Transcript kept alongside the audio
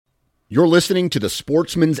You're listening to the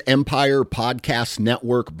Sportsman's Empire Podcast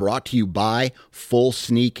Network, brought to you by Full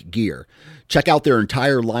Sneak Gear. Check out their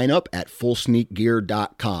entire lineup at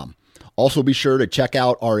fullsneakgear.com. Also be sure to check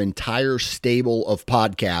out our entire stable of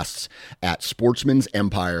podcasts at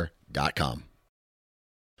sportsmansempire.com.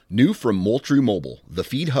 New from Moultrie Mobile, the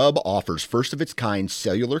Feed Hub offers first-of-its-kind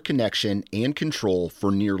cellular connection and control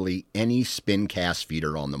for nearly any spin cast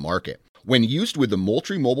feeder on the market. When used with the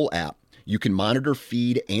Moultrie Mobile app, you can monitor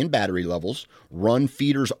feed and battery levels, run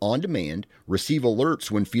feeders on demand, receive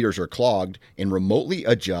alerts when feeders are clogged, and remotely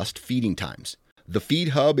adjust feeding times. The Feed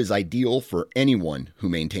Hub is ideal for anyone who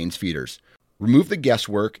maintains feeders. Remove the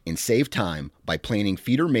guesswork and save time by planning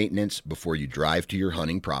feeder maintenance before you drive to your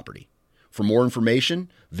hunting property. For more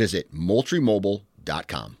information, visit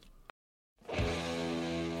moultriemobile.com.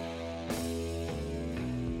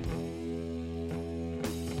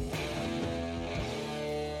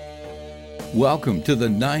 Welcome to the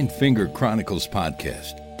Nine Finger Chronicles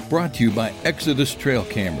podcast, brought to you by Exodus Trail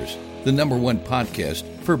Cameras, the #1 podcast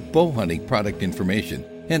for bow hunting product information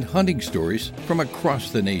and hunting stories from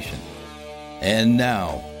across the nation. And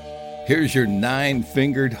now, here's your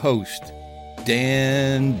nine-fingered host,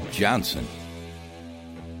 Dan Johnson.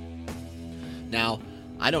 Now,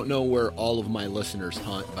 I don't know where all of my listeners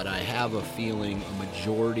hunt, but I have a feeling a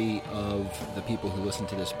majority of the people who listen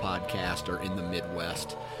to this podcast are in the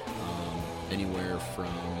Midwest. Anywhere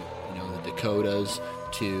from the Dakotas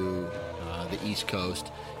to the East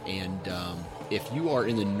Coast, and if you are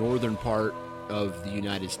in the northern part of the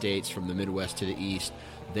United States, from the Midwest to the East,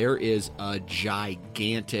 there is a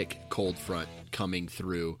gigantic cold front coming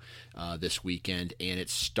through this weekend, and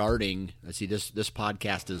it's starting. Let's see, this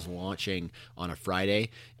podcast is launching on a Friday,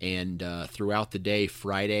 and throughout the day,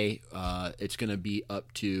 Friday, it's going to be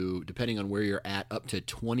up to, depending on where you're at, up to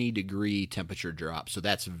 20-degree temperature drop. So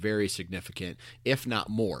that's very significant, if not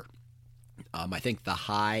more. I think the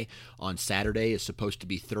high on Saturday is supposed to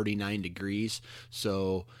be 39 degrees.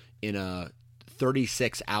 So in a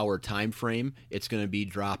 36-hour time frame, it's going to be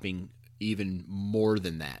dropping even more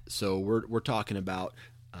than that. So we're talking about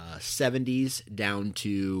 70s down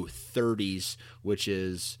to 30s, which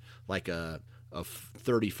is like a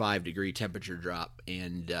 35-degree temperature drop,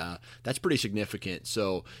 and that's pretty significant.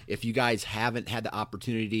 So if you guys haven't had the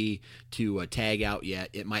opportunity to tag out yet,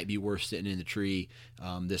 it might be worth sitting in the tree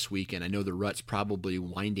this weekend. I know the rut's probably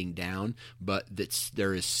winding down, but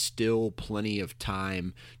there is still plenty of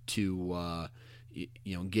time to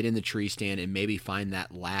get in the tree stand and maybe find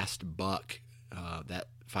that last buck,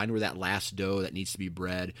 find where that last doe that needs to be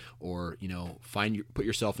bred, or put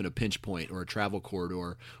yourself in a pinch point or a travel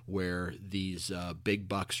corridor where these big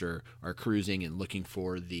bucks are cruising and looking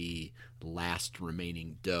for the last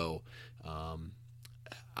remaining doe.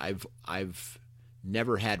 I've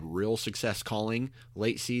never had real success calling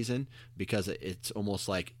late season, because it's almost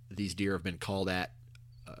like these deer have been called at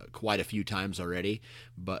quite a few times already,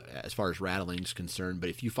 but as far as rattling is concerned. But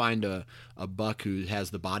if you find a buck who has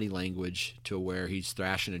the body language to where he's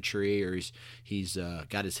thrashing a tree, or he's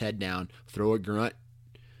got his head down, throw a grunt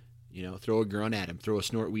at him, throw a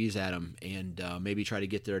snort wheeze at him, and maybe try to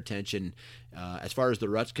get their attention. As far as the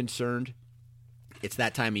rut's concerned, it's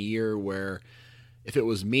that time of year where, if it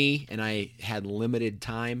was me and I had limited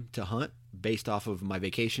time to hunt based off of my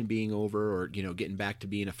vacation being over, or getting back to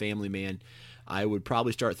being a family man, I would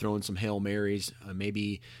probably start throwing some Hail Marys,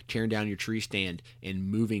 maybe tearing down your tree stand and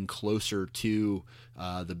moving closer to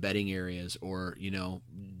the bedding areas, or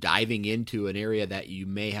diving into an area that you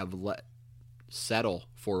may have let settle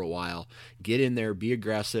for a while. Get in there, be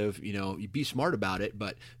aggressive. Be smart about it,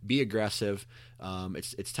 but be aggressive.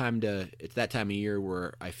 It's that time of year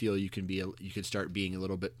where I feel you can start being a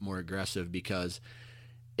little bit more aggressive, because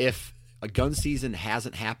if a gun season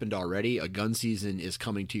hasn't happened already, a gun season is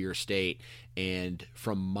coming to your state. And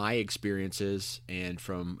from my experiences, and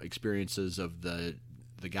from experiences of the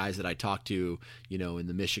guys that I talk to, in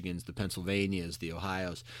the Michigans, the Pennsylvanias, the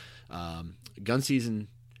Ohios, gun season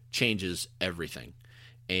changes everything.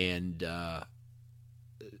 And,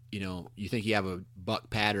 you think you have a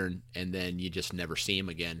buck pattern, and then you just never see them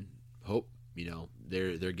again.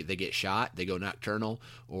 They get shot, they go nocturnal,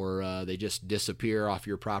 or they just disappear off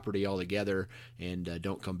your property altogether and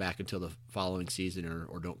don't come back until the following season,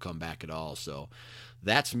 or don't come back at all. So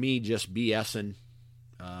that's me just BSing,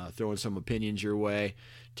 throwing some opinions your way.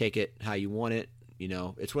 Take it how you want it.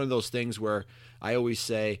 It's one of those things where I always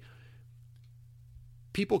say,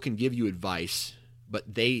 people can give you advice,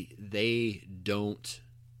 but they don't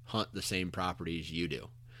hunt the same properties you do.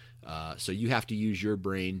 So you have to use your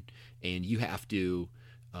brain, and you have to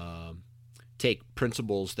take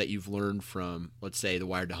principles that you've learned from, let's say, the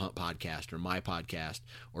Wired to Hunt podcast or my podcast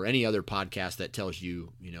or any other podcast that tells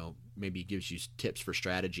you, maybe gives you tips for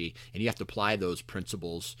strategy, and you have to apply those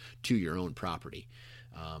principles to your own property.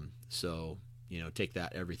 So, take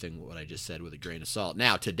everything what I just said with a grain of salt.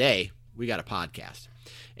 Now, today, we got a podcast,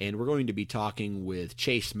 and we're going to be talking with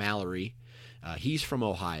Chase Mallory. He's from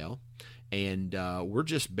Ohio, and we're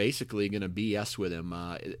just basically going to BS with him.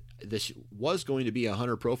 This was going to be a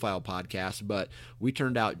hunter profile podcast, but it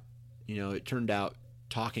turned out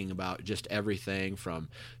talking about just everything from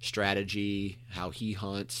strategy, how he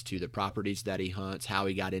hunts, to the properties that he hunts, how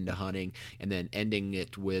he got into hunting, and then ending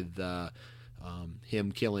it with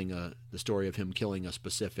him killing the story of him killing a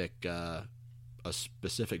specific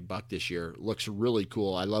buck this year. Looks really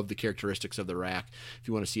cool. I love the characteristics of the rack. If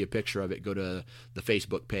you want to see a picture of it, go to the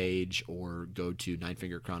Facebook page or go to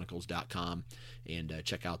ninefingerchronicles.com and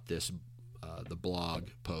check out this the blog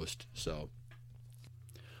post.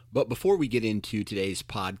 But before we get into today's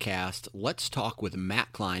podcast, let's talk with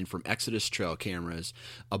Matt Klein from Exodus Trail Cameras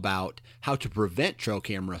about how to prevent trail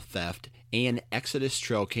camera theft and Exodus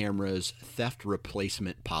Trail Cameras theft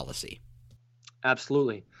replacement policy.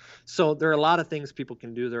 Absolutely. So there are a lot of things people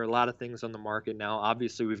can do. There are a lot of things on the market now.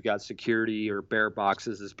 Obviously, we've got security, or bear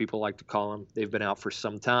boxes, as people like to call them. They've been out for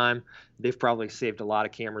some time. They've probably saved a lot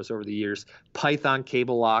of cameras over the years. Python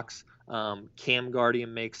cable locks. Cam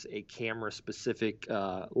Guardian makes a camera-specific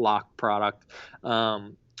lock product.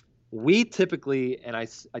 We typically, and I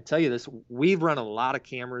tell you this, we've run a lot of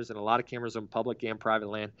cameras on public and private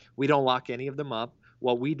land. We don't lock any of them up.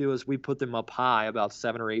 What we do is we put them up high, about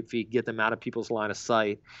 7 or 8 feet, get them out of people's line of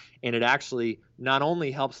sight. And it actually not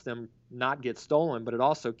only helps them not get stolen, but it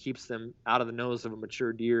also keeps them out of the nose of a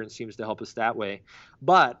mature deer and seems to help us that way.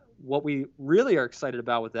 But what we really are excited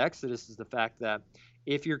about with Exodus is the fact that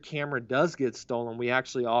if your camera does get stolen, we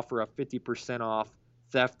actually offer a 50% off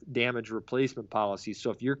theft damage replacement policy. So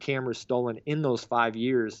if your camera is stolen in those 5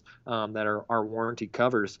 years that our warranty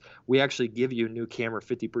covers, we actually give you a new camera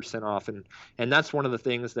 50% off. And that's one of the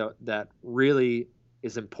things that really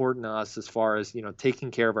is important to us as far as,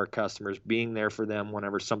 taking care of our customers, being there for them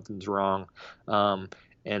whenever something's wrong.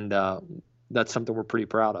 And that's something we're pretty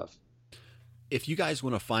proud of. If you guys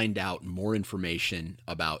want to find out more information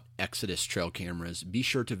about Exodus Trail Cameras, be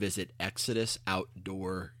sure to visit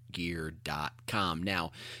ExodusOutdoorGear.com.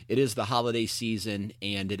 Now, it is the holiday season,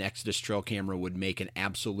 and an Exodus Trail Camera would make an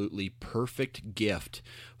absolutely perfect gift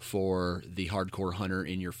for the hardcore hunter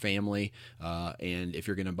in your family. And if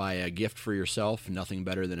you're going to buy a gift for yourself, nothing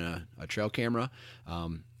better than a trail camera.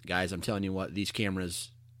 Guys, I'm telling you what, these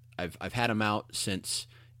cameras, I've had them out since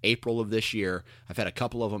April of this year. I've had a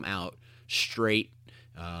couple of them out straight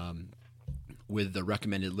with the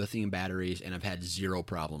recommended lithium batteries, and I've had zero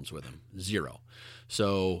problems with them. Zero.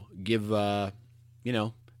 So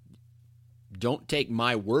don't take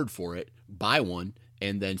my word for it. Buy one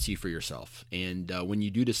and then see for yourself. And when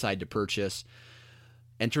you do decide to purchase,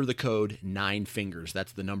 enter the code 9FINGERS.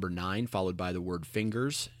 That's the number 9 followed by the word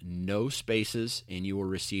fingers, no spaces, and you will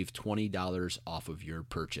receive $20 off of your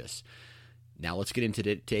purchase. Now let's get into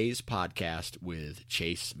today's podcast with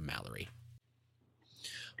Chase Mallory.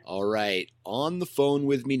 All right, on the phone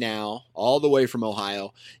with me now, all the way from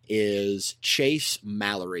Ohio, is Chase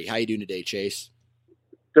Mallory. How you doing today, Chase?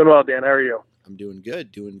 Doing well, Dan. How are you? I'm doing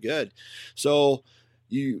good. So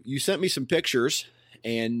you sent me some pictures,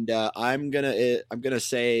 and I'm gonna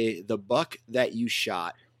say the buck that you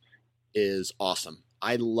shot is awesome.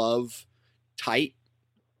 I love tight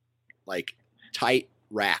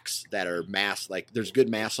racks that are mass, like there's good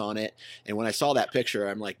mass on it. And when I saw that picture,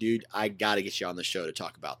 I'm like, dude, I got to get you on the show to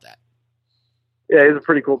talk about that. Yeah, he's a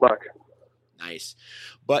pretty cool buck. Nice.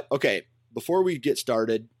 But okay, before we get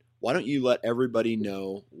started, why don't you let everybody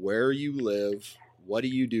know where you live? What do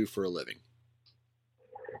you do for a living?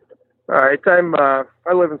 All right. I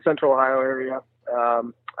live in Central Ohio area.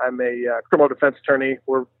 I'm a criminal defense attorney.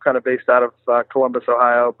 We're kind of based out of Columbus,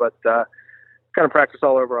 Ohio, but kind of practice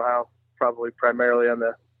all over Ohio. Probably primarily on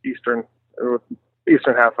the eastern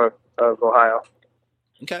half of Ohio.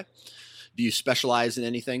 Okay. Do you specialize in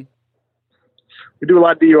anything? We do a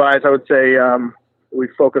lot of DUIs. I would say we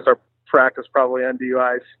focus our practice probably on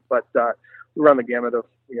DUIs, but we run the gamut of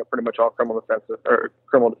pretty much all criminal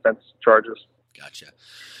defense charges.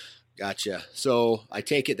 Gotcha. So I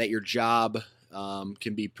take it that your job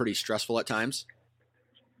can be pretty stressful at times.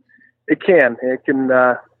 It can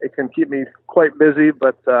keep me quite busy,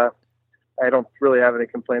 but I don't really have any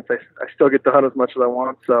complaints. I still get to hunt as much as I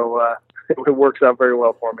want, so it works out very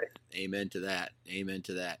well for me. Amen to that.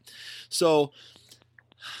 So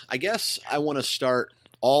I guess I want to start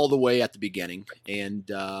all the way at the beginning, and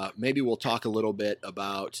maybe we'll talk a little bit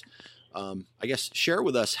about, I guess, share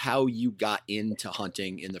with us how you got into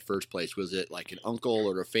hunting in the first place. Was it like an uncle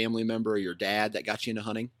or a family member or your dad that got you into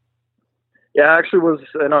hunting? Yeah, actually was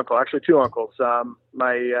an uncle, actually two uncles.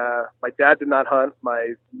 My dad did not hunt. My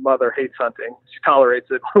mother hates hunting. She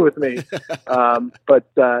tolerates it with me.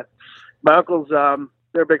 But my uncles,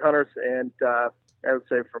 they're big hunters, and I would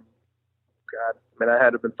say I had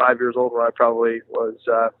to have been 5 years old when I probably was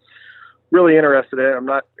really interested in it. I'm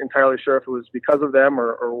not entirely sure if it was because of them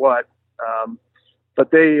or what,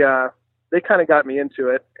 but they kind of got me into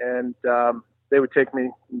it, and they would take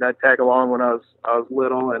me, and I'd tag along when I was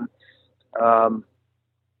little, and kind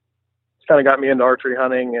of got me into archery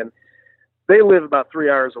hunting. And they live about 3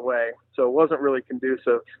 hours away, so it wasn't really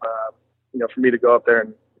conducive, for me to go up there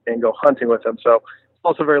and go hunting with them. So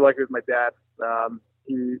also very lucky with my dad.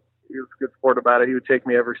 He was a good sport about it. He would take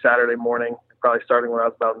me every Saturday morning, probably starting when I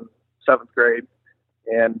was about in 7th grade.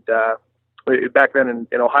 And back then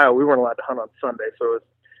in Ohio, we weren't allowed to hunt on Sunday, so it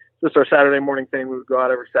was just our Saturday morning thing. We would go out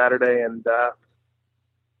every Saturday, and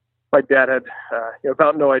my dad had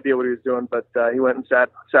about no idea what he was doing, but he went and sat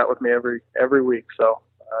with me every week. So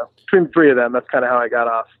between the three of them, that's kind of how I got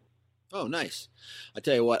off. Oh, nice. I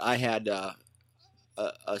tell you what, I had a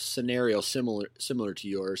scenario similar to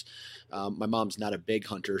yours. My mom's not a big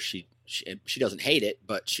hunter. She doesn't hate it,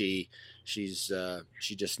 but she just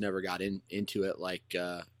never got into it like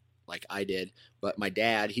I did. But my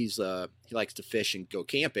dad, he likes to fish and go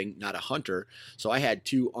camping, not a hunter. So I had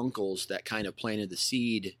two uncles that kind of planted the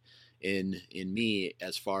seed in me,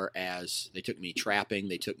 as far as they took me trapping,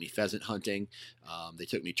 they took me pheasant hunting, they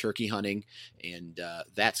took me turkey hunting, and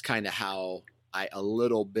that's kind of how a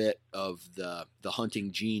little bit of the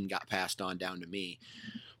hunting gene got passed on down to me.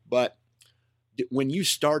 But when you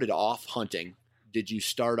started off hunting, did you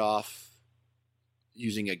start off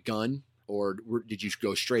using a gun, or did you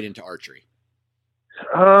go straight into archery?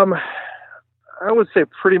 I would say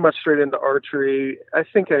pretty much straight into archery. I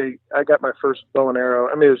think I got my first bow and arrow.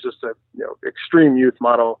 I mean, it was just a extreme youth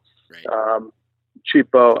model, right. Cheap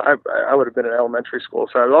bow. I would have been in elementary school,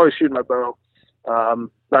 so I was always shooting my bow.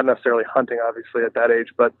 Not necessarily hunting, obviously, at that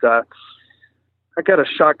age, but I got a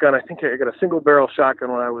shotgun. I think I got a single barrel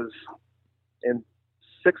shotgun when I was in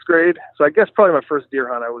 6th grade. So I guess probably my first deer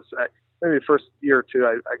hunt, maybe the first year or two,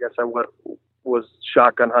 I guess I was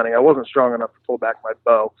shotgun hunting. I wasn't strong enough to pull back my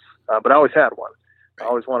bow, but I always had one. I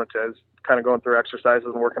always wanted to. I was kind of going through exercises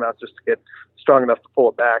and working out just to get strong enough to pull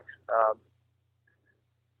it back.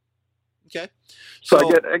 Okay. So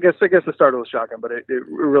I guess it started with shotgun, but it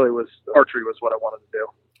really was, archery was what I wanted to do.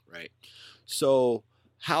 Right. So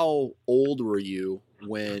how old were you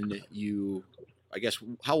when you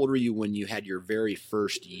had your very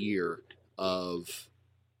first year of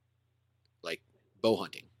like bow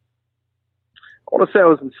hunting? I want to say I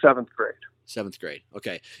was in 7th grade. 7th grade.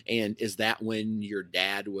 Okay. And is that when your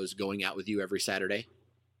dad was going out with you every Saturday?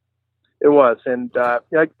 It was. And, I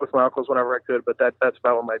go with my uncles whenever I could, but that's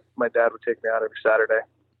about when my dad would take me out every Saturday.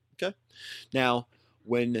 Okay. Now,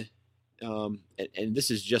 when, and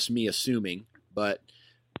this is just me assuming, but,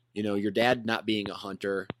 your dad not being a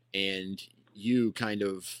hunter and you kind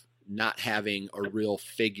of not having a real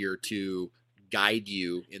figure to guide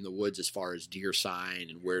you in the woods as far as deer sign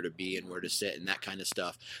and where to be and where to sit and that kind of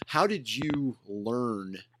stuff. How did you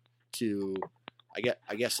learn to, I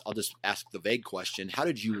guess I'll just ask the vague question. How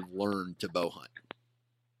did you learn to bow hunt?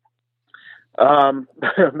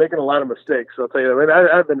 Making a lot of mistakes. I'll tell you, I mean,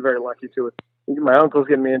 I've been very lucky to it. My uncle's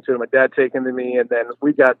getting me into it, my dad taking to me, and then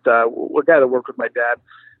we got a guy that worked with my dad.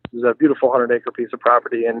 It was a beautiful 100-acre piece of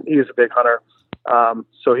property, and he was a big hunter.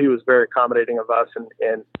 So he was very accommodating of us, and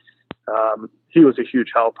he was a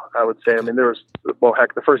huge help, I would say. I mean, the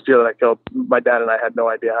first deer that I killed, my dad and I had no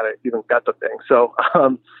idea how to even gut the thing. So,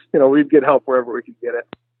 we'd get help wherever we could get it.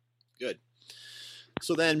 Good.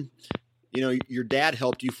 So then, your dad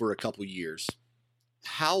helped you for a couple years.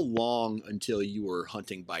 How long until you were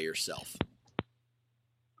hunting by yourself?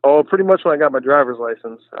 Oh, pretty much when I got my driver's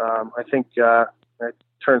license. I think I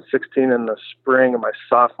turned 16 in the spring of my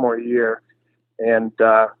sophomore year. And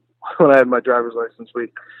when I had my driver's license,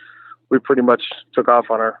 we pretty much took off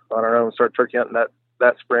on our own, started turkey hunting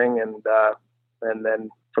that spring, and then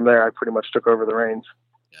from there I pretty much took over the reins.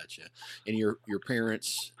 Gotcha. And your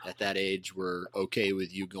parents at that age were okay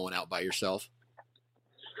with you going out by yourself?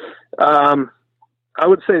 I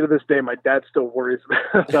would say to this day, my dad still worries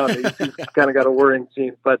about me. He's kind of got a worrying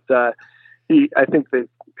gene, but I think they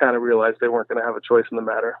kind of realized they weren't going to have a choice in the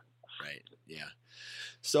matter. Right. Yeah.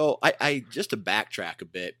 So I just to backtrack a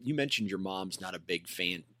bit, you mentioned your mom's not a big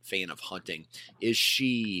fan of hunting. Is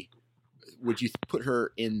she would you put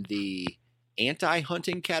her in the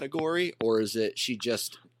anti-hunting category, or is it she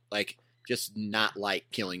just not like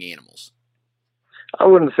killing animals? I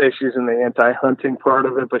wouldn't say she's in the anti-hunting part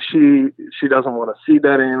of it, but she doesn't want to see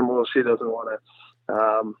dead animals. She doesn't want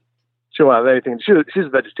to. She won't have anything. She's a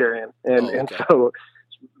vegetarian, and so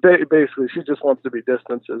basically she just wants to be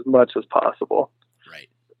distanced as much as possible. Right.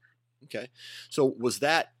 Okay. So was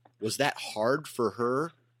that hard for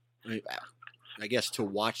her? I guess to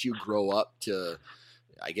watch you grow up to,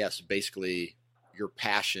 I guess basically your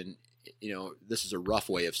passion. This is a rough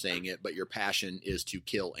way of saying it, but your passion is to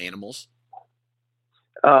kill animals.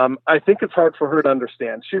 I think it's hard for her to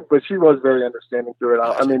understand. But she was very understanding through it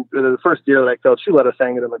all. I mean, the first deer that I killed, she let us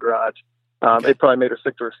hang it in the garage. It probably made her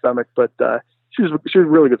sick to her stomach, but she was a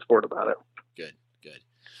really good sport about it. Good.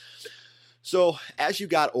 So as you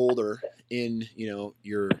got older in,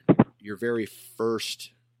 your very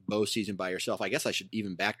first bow season by yourself, I guess I should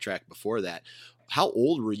even backtrack before that. How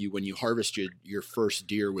old were you when you harvested your first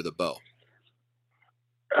deer with a bow?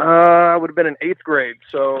 I would have been in 8th grade,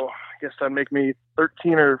 so I guess that'd make me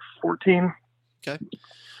 13 or 14. Okay.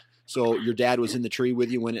 So your dad was in the tree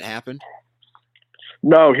with you when it happened?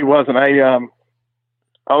 No, he wasn't. I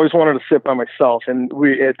always wanted to sit by myself, and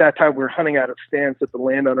at that time we were hunting out of stands that the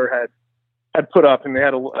landowner had put up, and they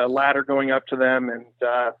had a ladder going up to them, and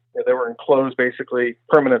they were enclosed, basically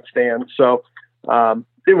permanent stands. So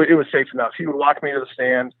it was safe enough. He would walk me to the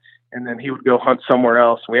stand, and then he would go hunt somewhere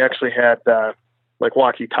else. We actually had like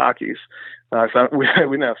walkie-talkies. We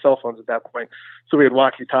didn't have cell phones at that point, so we had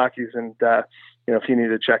walkie-talkies, and if he needed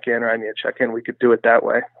to check in or I needed to check in, we could do it that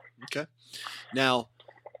way. Okay. Now,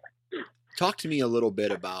 talk to me a little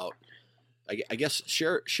bit about, I guess,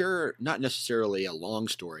 share not necessarily a long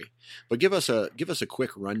story, but give us a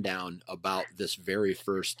quick rundown about this very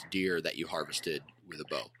first deer that you harvested with a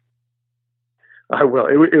bow. I will.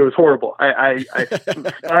 It was horrible. I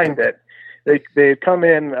find that they had come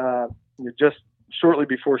in just shortly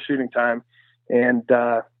before shooting time, and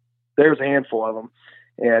there was a handful of them.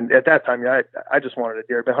 And at that time, I just wanted a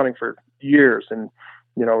deer. I've been hunting for years, and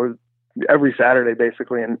every Saturday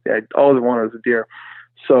basically, and I always wanted was a deer.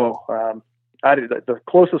 So I did the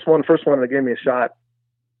closest one, first one that gave me a shot.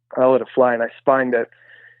 I let it fly, and I spined it,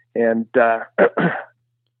 and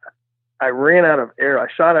I ran out of arrows.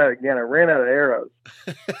 I shot at it again. I ran out of arrows.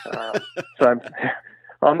 So I'm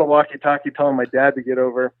on the walkie-talkie telling my dad to get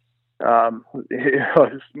over. It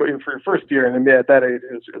was for your first deer, and then at that age,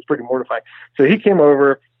 it was pretty mortifying. So he came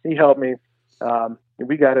over, he helped me.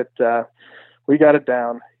 We got it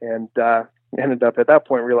down, and ended up at that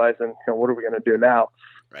point realizing, what are we going to do now?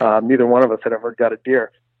 Right. Neither one of us had ever got a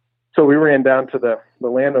deer. So we ran down to the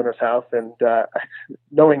landowner's house, and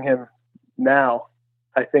knowing him now,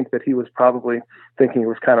 I think that he was probably thinking it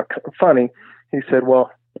was kind of funny. He said,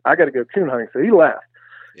 well, I got to go coon hunting. So he laughed,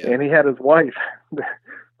 and he had his wife,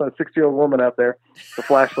 a 60-year-old woman out there, the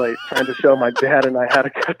flashlight, trying to show my dad and I how to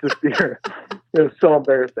cut this deer. It was so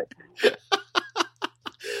embarrassing.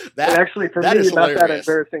 Actually, for me, not that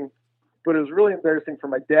embarrassing, but it was really embarrassing for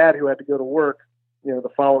my dad, who had to go to work, the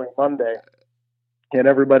following Monday, and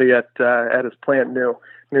everybody at his plant knew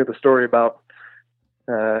the story about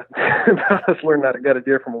us learning how to gut a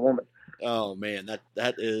deer from a woman. Oh man,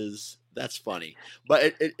 that's funny,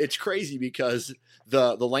 but it's crazy because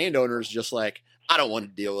the landowner is just like, I don't want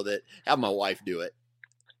to deal with it. Have my wife do it.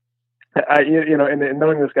 And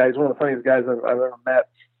knowing this guy, he's one of the funniest guys I've ever met.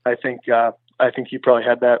 I think he probably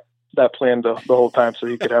had that plan the whole time, so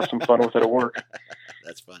he could have some fun with it at work.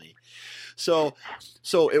 That's funny. So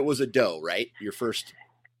it was a doe, right? Your first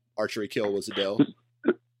archery kill was a doe.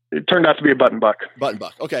 It turned out to be a button buck. Button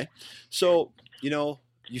buck. Okay. So,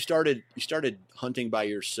 you started hunting by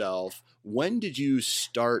yourself. When did you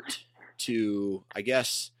start to, I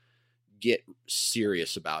guess, get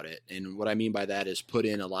serious about it? And what I mean by that is put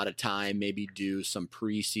in a lot of time, maybe do some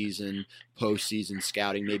preseason, postseason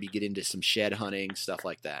scouting, maybe get into some shed hunting, stuff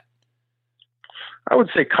like that. I would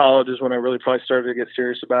say college is when I really probably started to get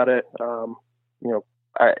serious about it.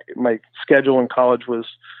 My schedule in college was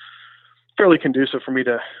fairly conducive for me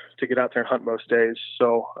to get out there and hunt most days.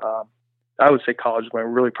 So I would say college is when I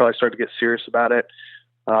really probably started to get serious about it.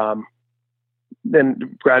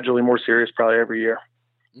 Then gradually more serious probably every year.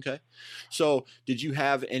 Okay. So did you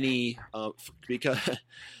have any, because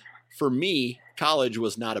for me, college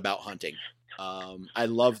was not about hunting. I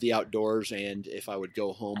love the outdoors, and if I would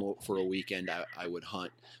go home for a weekend, I would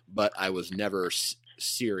hunt, but I was never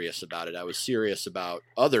serious about it. I was serious about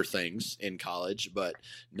other things in college, but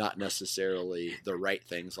not necessarily the right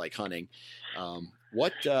things like hunting. How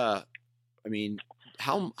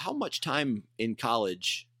much time in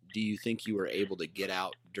college do you think you were able to get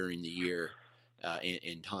out during the year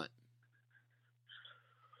and hunt?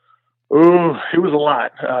 Ooh, it was a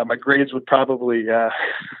lot. My grades would probably show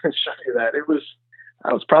you that.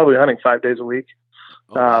 I was probably hunting 5 days a week.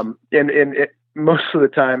 Okay. And most of the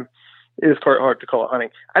time it is quite hard to call it hunting.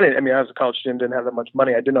 I was a college student, didn't have that much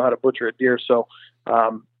money. I didn't know how to butcher a deer. So,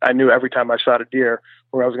 I knew every time I shot a deer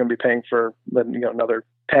where I was going to be paying for, another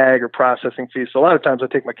tag or processing fee. So a lot of times I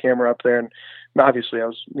take my camera up there, and obviously I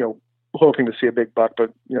was, hoping to see a big buck,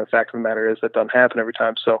 but the fact of the matter is that doesn't happen every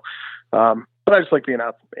time. So, but I just like being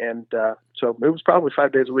out. And, so it was probably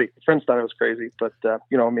 5 days a week. Friends thought it was crazy, but,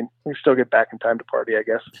 we still get back in time to party, I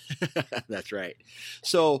guess. That's right.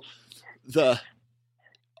 So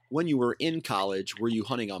when you were in college, were you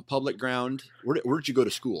hunting on public ground? Where did you go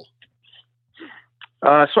to school?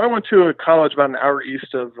 So I went to a college about an hour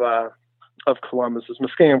east of Columbus. It's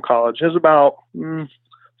Muskingum College. It was about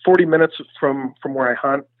 40 minutes from where I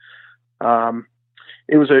hunt.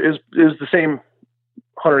 It was the same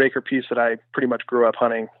 100-acre piece that I pretty much grew up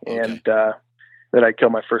hunting, and that I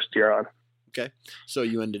killed my first deer on. Okay, so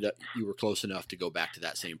you were close enough to go back to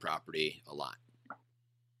that same property a lot.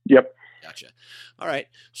 Yep. Gotcha. All right.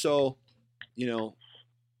 So,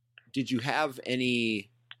 did you have any?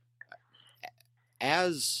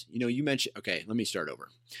 As you mentioned, okay, let me start over.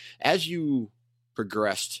 As you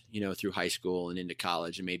progressed, through high school and into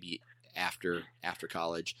college and maybe after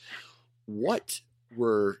college, what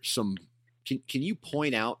were can you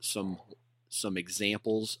point out some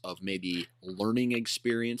examples of maybe learning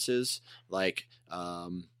experiences? Like,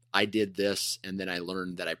 I did this and then I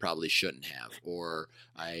learned that I probably shouldn't have, or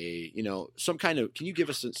some kind of, can you give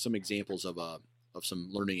us some examples of some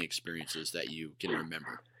learning experiences that you can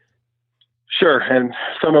remember? Sure. And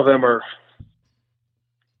some of them are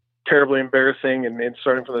terribly embarrassing, and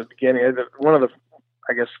starting from the beginning. One of the,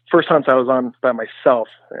 first hunts I was on by myself,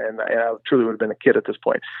 and I truly would have been a kid at this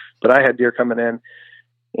point, but I had deer coming in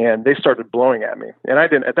and they started blowing at me. And I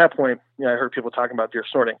didn't, at that point, I heard people talking about deer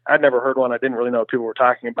snorting. I'd never heard one. I didn't really know what people were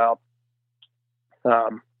talking about.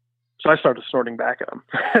 So I started snorting back at them.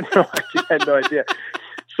 I had no idea.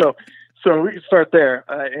 So we can start there,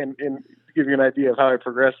 and give you an idea of how I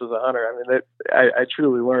progressed as a hunter. I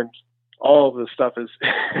truly learned all of this stuff as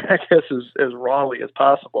rawly as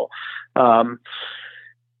possible.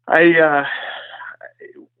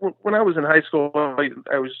 When I was in high school,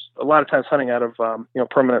 I was a lot of times hunting out of,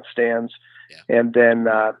 permanent stands. Yeah. And then,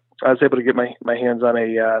 I was able to get my hands on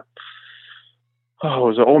it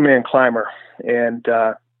was an old man climber. And,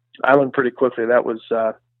 I learned pretty quickly that was,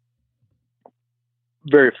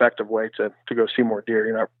 very effective way to go see more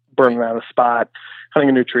deer, burning out a spot, hunting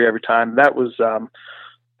a new tree every time. That was a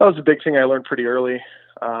big thing I learned pretty early.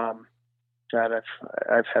 And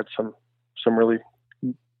I've had some really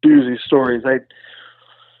doozy stories. I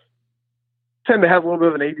tend to have a little bit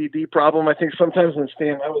of an ADD problem. I think sometimes in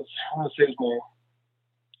stand, I want to say it was my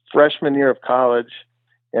freshman year of college,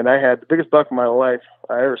 and I had the biggest buck of my life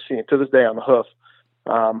I ever seen, to this day, on the hoof.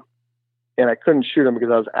 And I couldn't shoot him because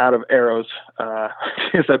I was out of arrows,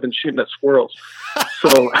 because I've been shooting at squirrels.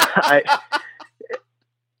 So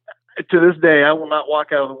to this day, I will not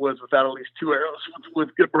walk out of the woods without at least 2 arrows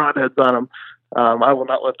with good broadheads on them. I will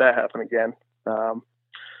not let that happen again.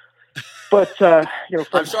 But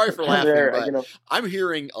I'm sorry for laughing, but I'm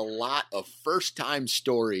hearing a lot of first-time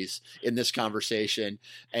stories in this conversation,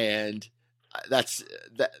 and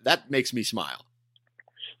that makes me smile.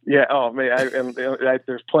 Yeah. Oh man.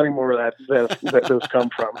 There's plenty more of that those come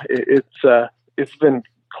from. It's been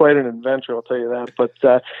quite an adventure, I'll tell you that. But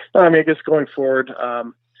I guess going forward,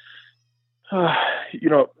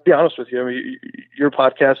 be honest with you, your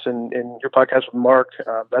podcast and your podcast with Mark,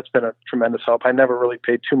 that's been a tremendous help. I never really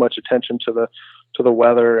paid too much attention to the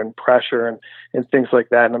weather and pressure and things like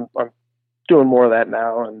that. And I'm doing more of that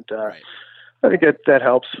now. And, right. I think that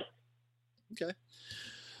helps. Okay.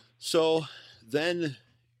 So then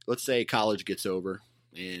let's say college gets over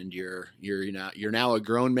and you're now a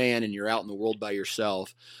grown man and you're out in the world by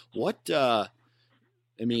yourself. What,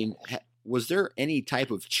 was there any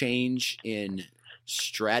type of change in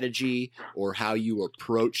strategy or how you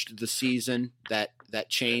approached the season that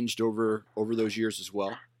changed over those years as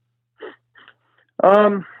well?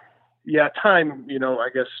 Yeah, time, I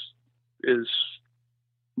guess is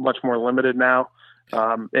much more limited now.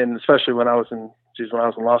 And especially when I was in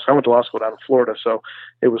law school, I went to law school down in Florida, so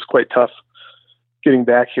it was quite tough getting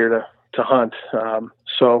back here to hunt.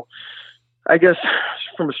 So I guess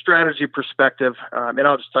from a strategy perspective, and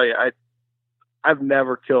I'll just tell you, I've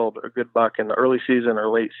never killed a good buck in the early season or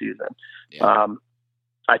late season. Yeah.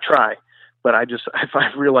 I try, but I've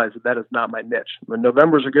realized that is not my niche. When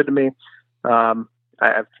Novembers are good to me.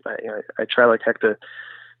 I try like heck to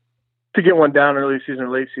get one down early season or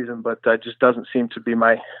late season, but that just doesn't seem to be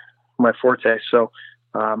my forte. So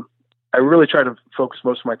I really try to focus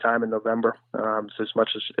most of my time in November, as much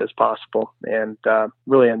as possible, and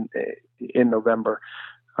really in November,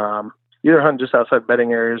 either hunting just outside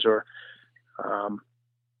bedding areas or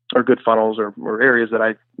good funnels or areas that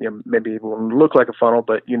I maybe won't look like a funnel,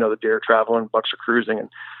 but the deer are traveling, bucks are cruising, and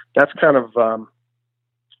that's kind of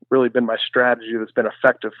really been my strategy that's been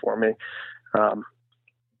effective for me.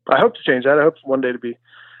 I hope to change that. I hope one day to be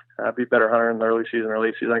a better hunter in the early season or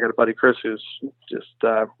late season. I got a buddy, Chris, who's just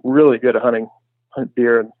really good at hunting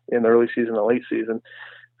deer in the early season and late season.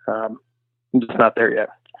 I'm just not there yet.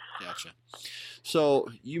 Gotcha. So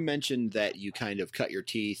you mentioned that you kind of cut your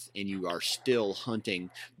teeth and you are still hunting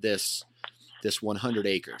this 100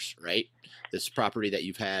 acres, right? This property that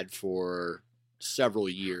you've had for several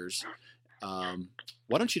years.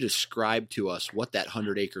 Why don't you describe to us what that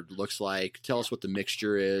 100 acre looks like? Tell us what the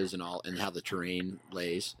mixture is and how the terrain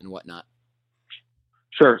lays and whatnot.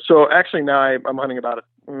 Sure. So actually now I'm hunting about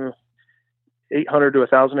 800 to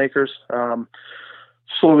 1,000 acres.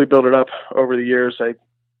 Slowly built it up over the years. I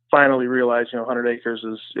finally realized, 100 acres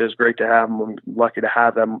is great to have. I'm lucky to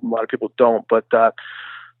have them. A lot of people don't, but I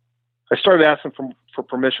started asking for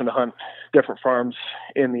permission to hunt different farms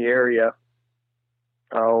in the area.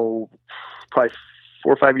 Probably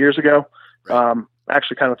 4 or 5 years ago. Right.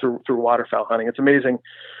 Actually kind of through waterfowl hunting. It's amazing.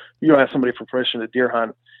 You ask somebody for permission to deer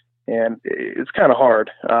hunt, and it's kind of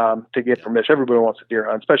hard to get permission. Everybody wants a deer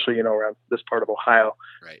hunt, especially, around this part of Ohio.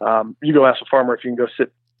 Right. You go ask a farmer if you can go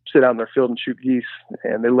sit out in their field and shoot geese,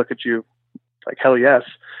 and they look at you like, hell yes.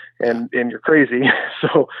 And you're crazy.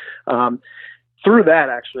 So, through that,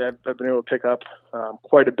 actually, I've been able to pick up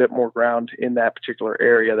quite a bit more ground in that particular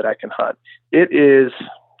area that I can hunt. It is,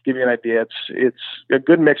 give you an idea, it's a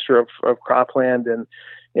good mixture of cropland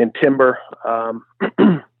and timber.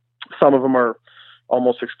 Some of them are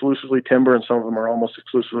almost exclusively timber, and some of them are almost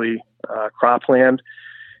exclusively cropland.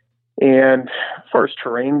 And as far as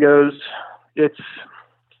terrain goes, it's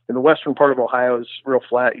in the western part of Ohio is real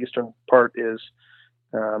flat. Eastern part is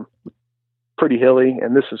pretty hilly,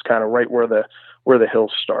 and this is kind of right where the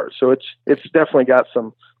hills start. So it's definitely got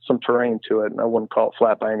some terrain to it, and I wouldn't call it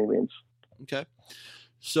flat by any means. Okay.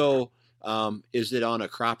 So, is it on a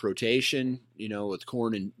crop rotation, with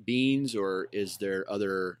corn and beans, or is there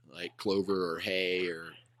other like clover or hay or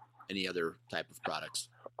any other type of products?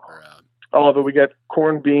 All of it. We got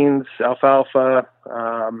corn, beans, alfalfa,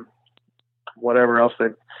 whatever else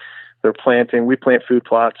they're planting. We plant food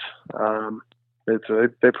plots. They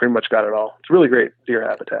pretty much got it all. It's really great deer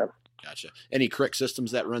habitat. Gotcha. Any creek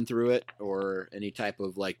systems that run through it, or any type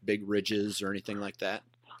of like big ridges or anything like that?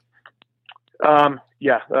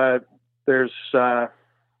 There's a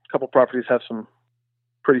couple properties have some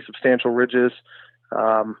pretty substantial ridges.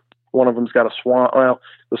 One of them's got a swamp. Well,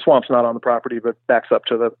 the swamp's not on the property, but backs up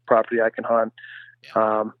to the property I can hunt.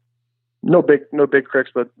 Yeah. No big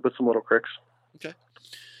creeks, but some little creeks. Okay.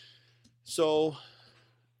 So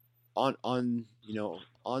on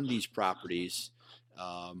these properties,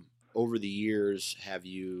 over the years, have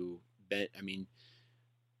you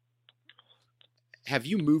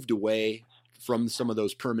moved away from some of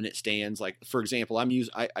those permanent stands? Like, for example, I'm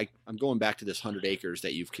going back to this 100 acres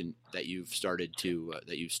that you've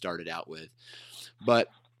started out with. But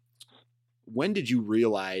when did you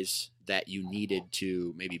realize that you needed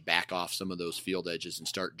to maybe back off some of those field edges and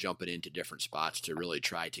start jumping into different spots to really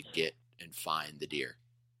try to get and find the deer?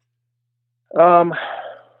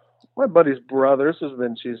 My buddy's brother,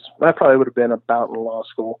 I probably would have been about in law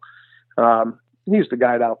school. He used to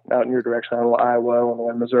guide out in your direction, out of Iowa,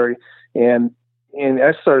 Illinois, Missouri, and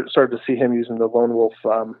I started to see him using the lone wolf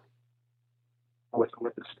with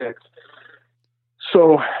the sticks.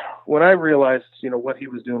 So when I realized, what he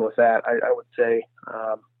was doing with that, I would say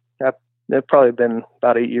that probably been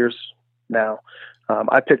about 8 years now.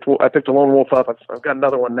 I picked a lone wolf up. I've got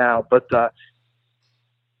another one now, but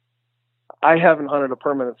I haven't hunted a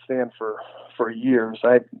permanent stand for years.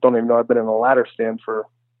 I don't even know I've been in a ladder stand for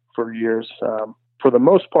years. For the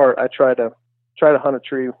most part, I try to hunt a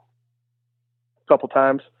tree a couple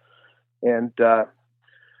times and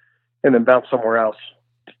then bounce somewhere else.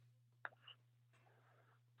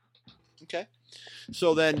 Okay.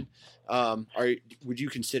 So then, would you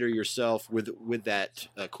consider yourself with that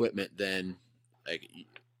equipment then like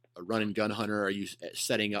a run and gun hunter? Are you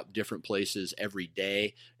setting up different places every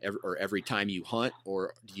day or every time you hunt,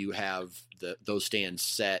 or do you have those stands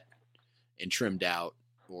set and trimmed out,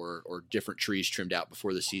 or different trees trimmed out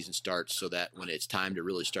before the season starts, so that when it's time to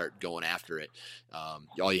really start going after it,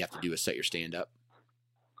 all you have to do is set your stand up?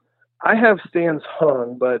 I have stands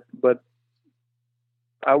hung, but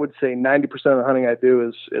I would say 90% of the hunting I do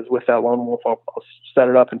is with that lone wolf. I'll set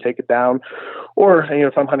it up and take it down, or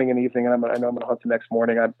if I'm hunting in the evening and I know I'm going to hunt the next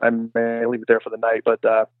morning, I may leave it there for the night. But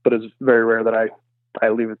it's very rare that I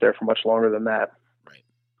leave it there for much longer than that. Right.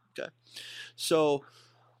 Okay. So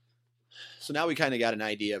now we kind of got an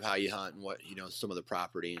idea of how you hunt and what some of the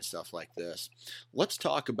property and stuff like this. Let's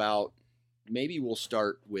talk about. Maybe we'll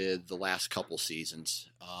start with the last couple seasons.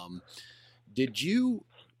 Do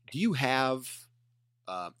you have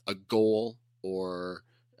a goal or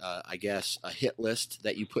I guess a hit list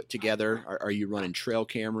that you put together? Are you running trail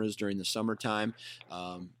cameras during the summertime?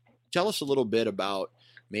 Tell us a little bit about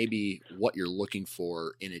maybe what you're looking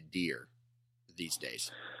for in a deer these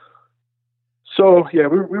days. So yeah,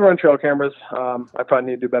 we run trail cameras. I probably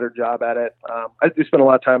need to do a better job at it. I do spend a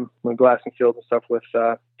lot of time glassing fields and stuff with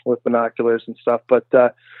binoculars and stuff. But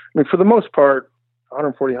for the most part,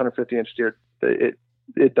 140, 150 inch deer,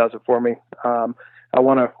 it does it for me. I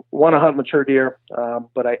want to hunt mature deer,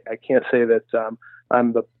 but I can't say that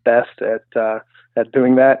I'm the best at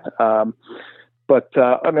doing that. But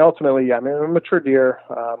ultimately, a mature deer.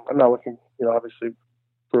 I'm not looking, obviously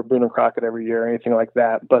for a Boone and Crockett every year or anything like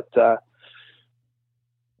that. But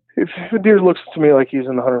if a deer looks to me like he's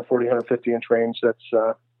in the 140, 150 inch range,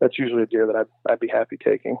 that's usually a deer that I'd be happy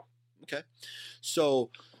taking. Okay, so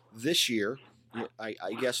this year, I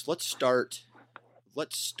guess let's start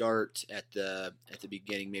at the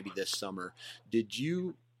beginning, maybe this summer. Did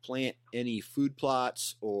you plant any food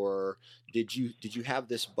plots, or did you have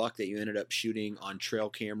this buck that you ended up shooting on trail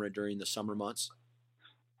camera during the summer months?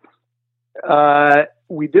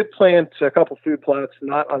 We did plant a couple food plots,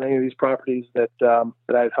 not on any of these properties that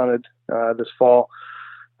I had hunted this fall.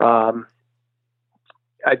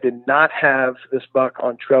 I did not have this buck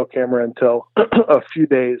on trail camera until a few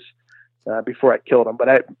days before I killed him.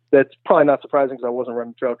 But that's probably not surprising because I wasn't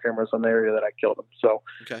running trail cameras on the area that I killed him. So,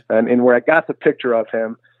 okay. And where I got the picture of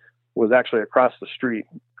him was actually across the street.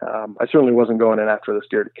 I certainly wasn't going in after this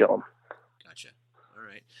deer to kill him. Gotcha. All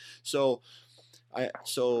right.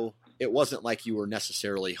 So it wasn't like you were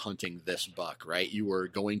necessarily hunting this buck, right? You were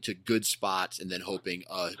going to good spots and then hoping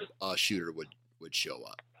a shooter would show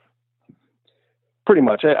up. Pretty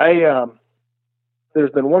much.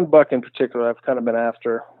 There's been one buck in particular I've kind of been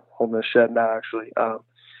after, holding the shed now actually,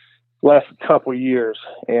 last couple years.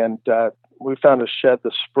 And we found a shed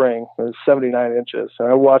this spring. It was 79 inches. And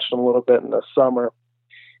I watched him a little bit in the summer.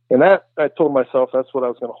 And that, I told myself that's what I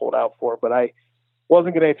was going to hold out for. But I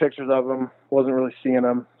wasn't getting any pictures of him, wasn't really seeing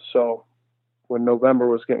him. So when November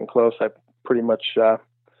was getting close, I pretty much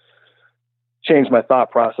changed my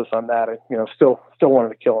thought process on that. I, still wanted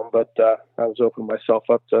to kill him, but I was opening myself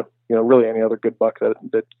up to, really any other good buck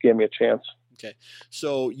that gave me a chance. Okay.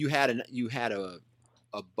 So you had a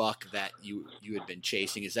buck that you had been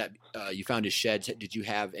chasing. Is that, you found his shed? Did you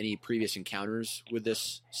have any previous encounters with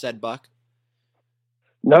this said buck?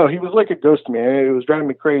 No, he was like a ghost to me. It was driving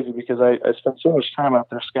me crazy because I spent so much time out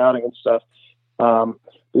there scouting and stuff.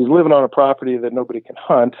 He's living on a property that nobody can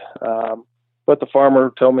hunt. But the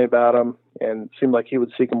farmer told me about him and it seemed like he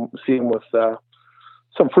would see him with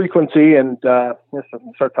some frequency, and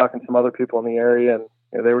start talking to some other people in the area,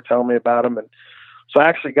 and they were telling me about him. And so I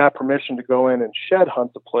actually got permission to go in and shed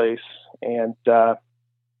hunt the place. And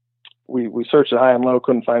we searched it high and low,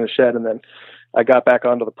 couldn't find a shed. And then I got back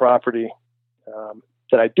onto the property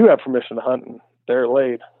that I do have permission to hunt, and there it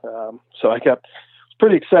laid. So I was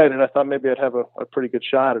pretty excited. I thought maybe I'd have a pretty good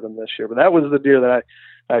shot at him this year. But that was the deer that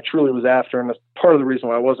I truly was after, and that's part of the reason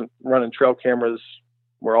why I wasn't running trail cameras,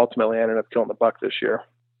 where ultimately I ended up killing the buck this year.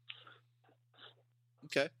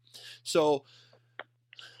 Okay. So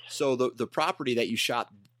the property that you shot,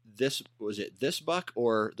 was it this buck,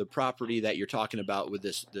 or the property that you're talking about with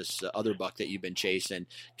this other buck that you've been chasing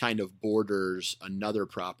kind of borders another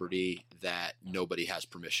property that nobody has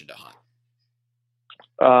permission to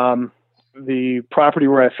hunt? The property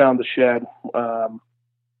where I found the shed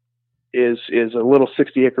is a little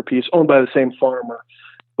 60-acre piece owned by the same farmer,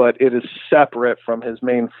 but it is separate from his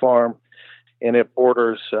main farm, and it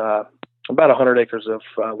borders about 100 acres of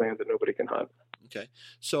land that nobody can hunt. Okay.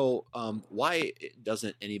 So why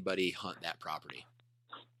doesn't anybody hunt that property?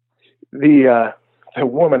 The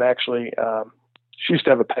woman actually, she used to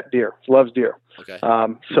have a pet deer, loves deer. Okay.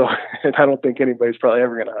 So and I don't think anybody's probably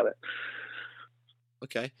ever going to hunt it.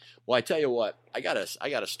 Okay. Well, I tell you what, I got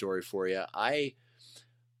a story for you. I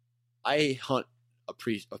hunt a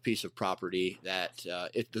piece of property that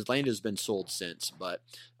the land has been sold since, but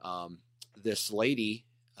this lady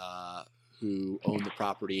who owned the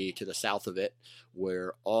property to the south of it,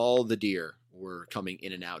 where all the deer were coming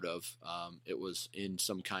in and out of. It was in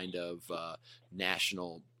some kind of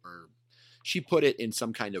national, or she put it in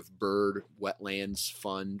some kind of bird wetlands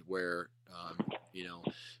fund where,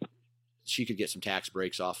 she could get some tax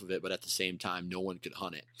breaks off of it, but at the same time, no one could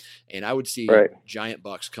hunt it. And I would see giant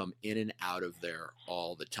bucks come in and out of there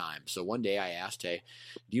all the time. So one day I asked, hey,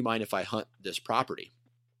 do you mind if I hunt this property?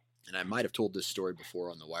 And I might have told this story before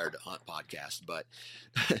on the Wired to Hunt podcast, but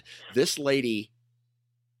this lady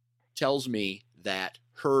tells me that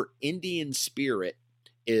her Indian spirit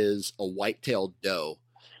is a white-tailed doe,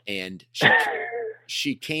 and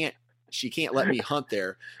she can't let me hunt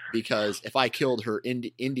there because if I killed her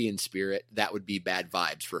Indian spirit, that would be bad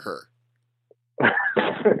vibes for her.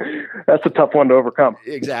 That's a tough one to overcome.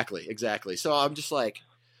 Exactly. So I'm just like,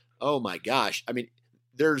 oh my gosh. I mean,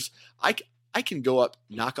 I can go up,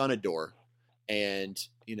 knock on a door, and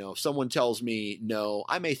if someone tells me no,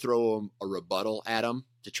 I may throw them a rebuttal at them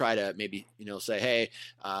to try to maybe, say, hey,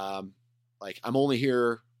 like I'm only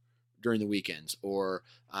here during the weekends, or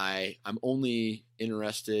I'm only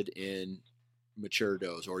interested in mature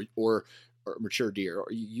does or mature deer, or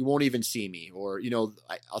you won't even see me, or,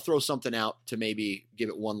 I'll throw something out to maybe give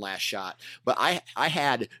it one last shot. But I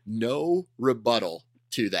had no rebuttal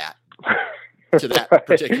to that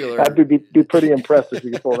particular. That'd be pretty impressive if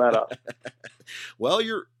you could pull that up. Well,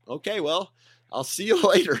 you're okay. Well, I'll see you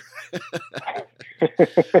later.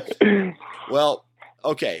 Well,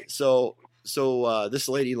 okay. So this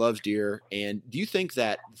lady loves deer, and do you think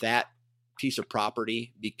that piece of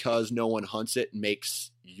property, because no one hunts it, makes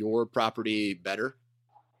your property better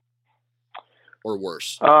or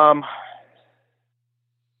worse? Well,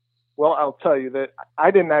 I'll tell you that I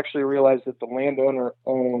didn't actually realize that the landowner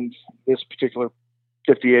owned this particular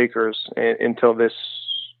 50 acres until this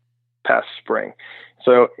past spring.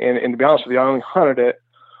 So, and to be honest with you, I only hunted it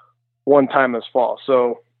one time this fall.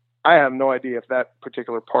 So I have no idea if that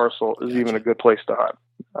particular parcel is even a good place to hunt.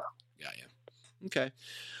 Yeah. Okay.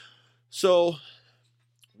 So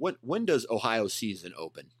when does Ohio season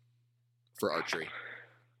open for archery?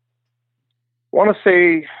 I want to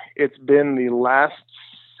say it's been the last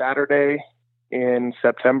Saturday in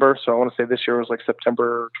September. So I want to say this year was like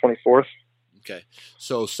September 24th. Okay.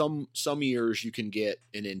 So some years you can get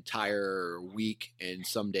an entire week, and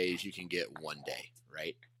some days you can get one day,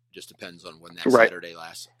 right? Just depends on when that Saturday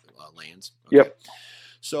lands. Okay. Yep.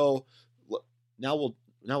 So now we'll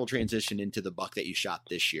transition into the buck that you shot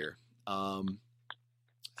this year.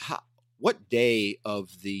 What day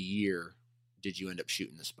of the year did you end up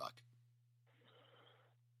shooting this buck?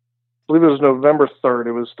 I believe it was November 3rd.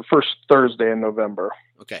 It was the first Thursday in November.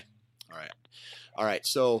 Okay. All right.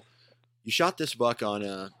 So you shot this buck on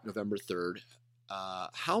November 3rd.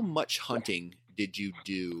 How much hunting did you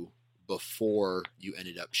do before you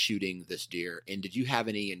ended up shooting this deer? And did you have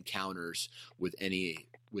any encounters with any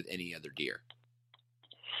other deer?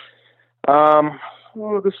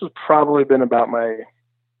 This has probably been about my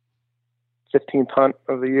 15th hunt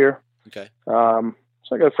of the year. Okay. So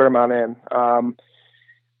I got a fair amount in.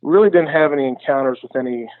 Really didn't have any encounters with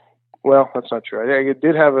any. Well, that's not true. I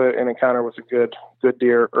did have an encounter with a good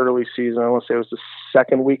deer early season. I want to say it was the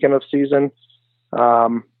second weekend of season.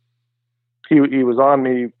 He was on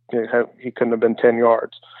me. He couldn't have been 10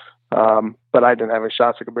 yards. But I didn't have any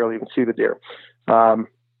shots. I could barely even see the deer. And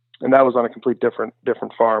that was on a complete different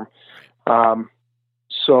farm.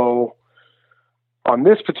 So on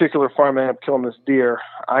this particular farm, I ended up killing this deer.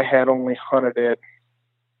 I had only hunted it,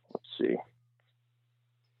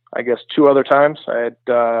 I guess 2 other times. I had,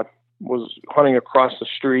 was hunting across the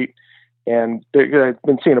street, and I'd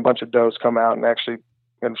been seeing a bunch of does come out, and actually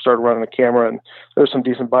started running the camera, and there's some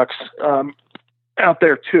decent bucks out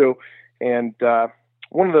there too. And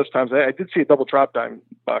one of those times I did see a double drop tine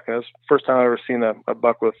buck, and it was the first time I've ever seen a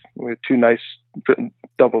buck with 2 nice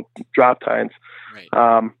double drop tines. Right.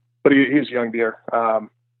 But he was a young deer.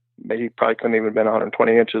 He probably couldn't even have been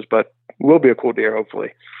 120 inches, but will be a cool deer,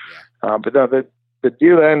 hopefully. Yeah. But no, the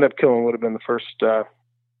deer that I ended up killing would have been the first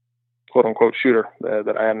quote unquote shooter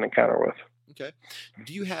that I had an encounter with. Okay.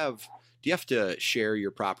 Do you have to share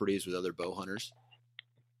your properties with other bow hunters?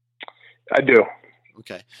 I do.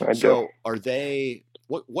 Okay. I do. Are they,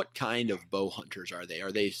 what kind of bow hunters are they?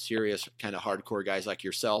 Are they serious kind of hardcore guys like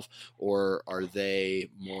yourself, or are they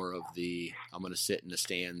more of the, I'm going to sit in a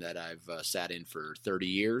stand that I've sat in for 30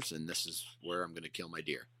 years and this is where I'm going to kill my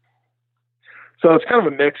deer? So it's kind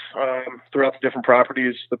of a mix throughout the different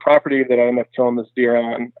properties. The property that I ended up killing this deer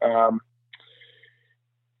on,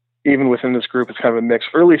 even within this group, it's kind of a mix.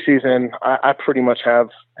 Early season, I pretty much have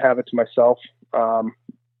it to myself.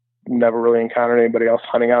 Never really encountered anybody else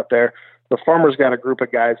hunting out there. The farmer's got a group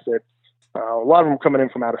of guys that A lot of them coming in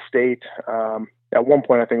from out of state. At one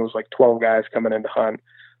point, I think it was like 12 guys coming in to hunt.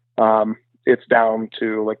 It's down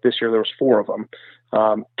to, like, this year there was 4 of them.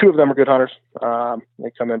 2 of them are good hunters.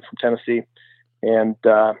 They come in from Tennessee, and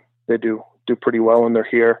they do pretty well when they're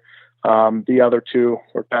here. The other 2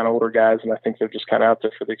 are kind of older guys, and I think they're just kind of out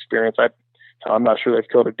there for the experience. I'm not sure they've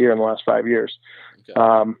killed a deer in the last 5 years.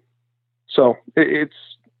 Okay. So it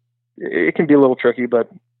can be a little tricky, but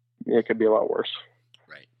it could be a lot worse.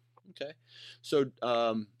 Right. Okay. So,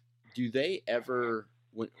 do they ever,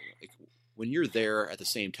 when you're there at the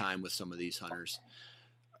same time with some of these hunters,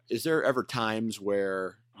 is there ever times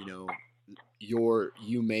where,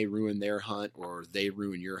 you may ruin their hunt or they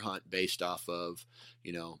ruin your hunt based off of,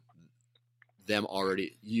 you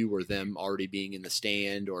or them already being in the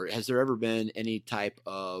stand? Or has there ever been any type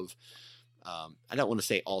of, I don't want to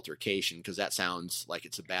say altercation because that sounds like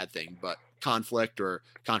it's a bad thing, but conflict or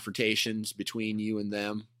confrontations between you and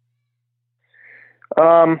them?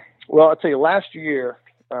 Well, I'll tell you, last year,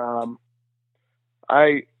 I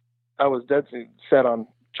was dead set on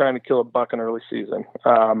trying to kill a buck in early season.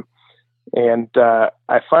 And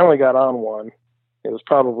I finally got on one. It was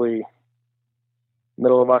probably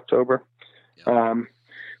middle of October. Yeah.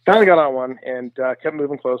 Finally got on one and kept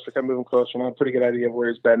moving closer. And I had a pretty good idea of where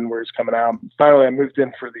he's bedding, where he's coming out. Finally, I moved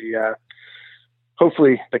in for the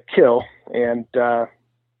hopefully the kill. And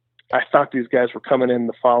I thought these guys were coming in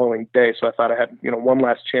the following day, so I thought I had one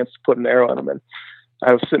last chance to put an arrow in them. And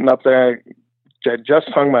I was sitting up there. I just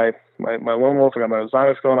hung my lone wolf. I got my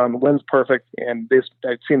Ozonics going on. The wind's perfect, and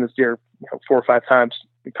I'd seen this deer 4 or 5 times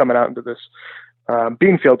coming out into this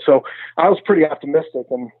bean field. So I was pretty optimistic.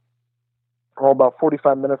 And about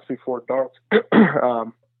 45 minutes before dark,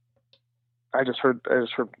 I just heard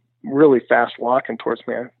really fast walking towards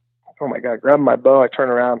me. Oh my God! Grabbing my bow, I turn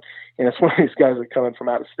around, and it's one of these guys that coming from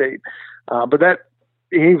out of state. But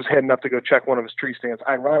he was heading up to go check one of his tree stands.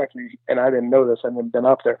 Ironically, and I didn't know this, I hadn't been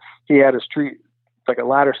up there. He had his tree, like a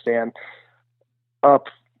ladder stand, up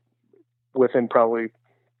within probably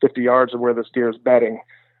 50 yards of where this deer is bedding.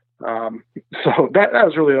 So that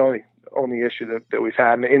was really the only issue that we've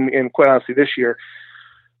had. And quite honestly, this year,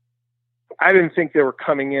 I didn't think they were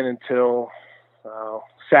coming in until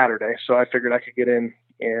Saturday. So I figured I could get in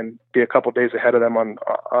and be a couple days ahead of them on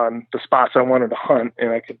the spots I wanted to hunt.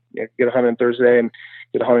 And I could get a hunt in Thursday and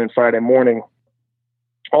get a hunt in Friday morning.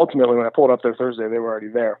 Ultimately, when I pulled up there Thursday, they were already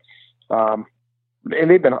there. And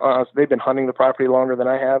they've been hunting the property longer than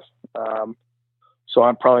I have. So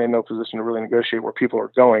I'm probably in no position to really negotiate where people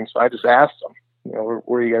are going. So I just asked them,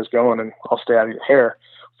 where are you guys going? And I'll stay out of your hair.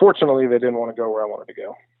 Fortunately, they didn't want to go where I wanted to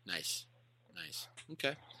go. Nice.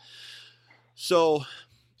 Okay. So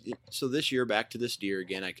this year, back to this deer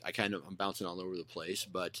again, I'm bouncing all over the place,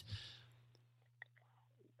 but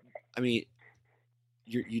I mean,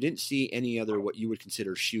 you didn't see any other, what you would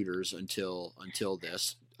consider shooters until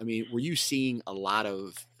this. I mean, were you seeing a lot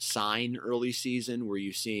of sign early season? Were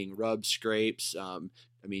you seeing rubs, scrapes? I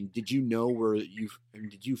mean, did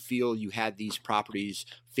you feel you had these properties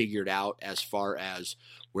figured out as far as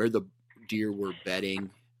where the deer were bedding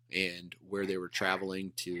and where they were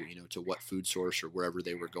traveling to, to what food source or wherever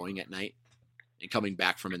they were going at night and coming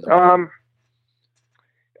back from in the morning?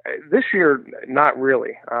 This year, not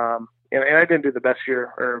really. And I didn't do the best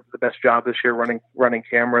job this year running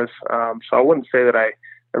cameras. So I wouldn't say that I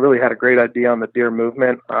really had a great idea on the deer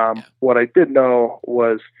movement. What I did know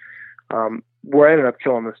was where I ended up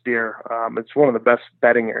killing this deer. It's one of the best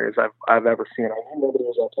bedding areas I've ever seen. I knew nobody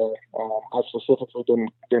was up there. I specifically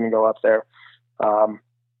didn't go up there.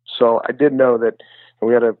 So I did know that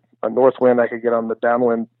we had a north wind. I could get on the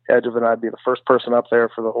downwind edge of it. And I'd be the first person up there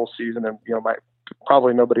for the whole season. And,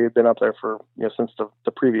 probably nobody had been up there for, since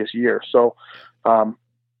the previous year. So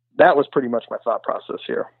that was pretty much my thought process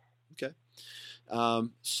here. Okay.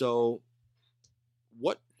 So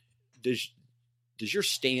what does your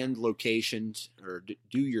stand locations or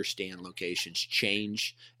do your stand locations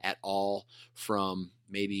change at all from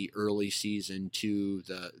maybe early season to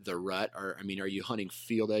the rut? Or, I mean, are you hunting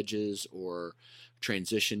field edges or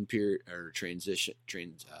transition period or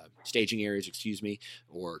staging areas,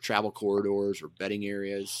 or travel corridors or bedding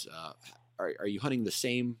areas? Are you hunting the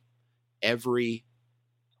same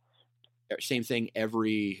thing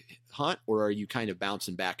every hunt, or are you kind of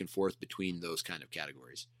bouncing back and forth between those kind of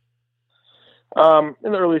categories? In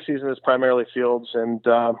the early season, it's primarily fields, and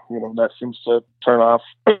that seems to turn off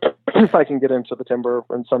if I can get into the timber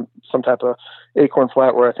and some type of acorn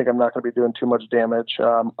flat where I think I'm not going to be doing too much damage.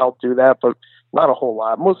 I'll do that, but not a whole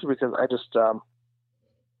lot. Mostly because I just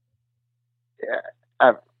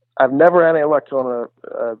I've never had any luck killing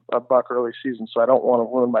a buck early season, so I don't want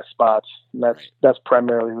to ruin my spots. And that's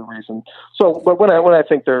primarily the reason. So, but when I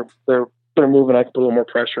think they're moving, I can put a little more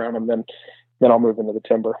pressure on them. Then I'll move into the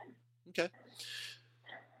timber. Okay.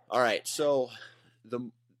 All right. So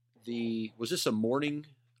was this a morning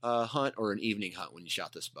hunt or an evening hunt when you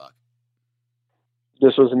shot this buck?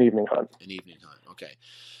 This was an evening hunt. An evening hunt. Okay.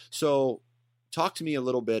 So talk to me a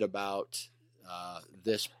little bit about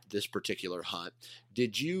this particular hunt.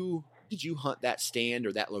 Did you hunt that stand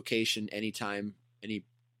or that location any time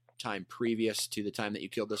previous to the time that you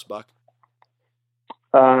killed this buck?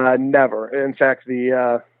 Never. In fact,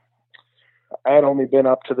 I had only been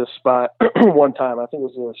up to this spot one time. I think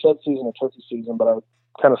it was either shed season or turkey season, but I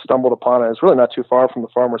kind of stumbled upon it. It's really not too far from the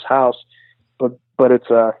farmer's house, but it's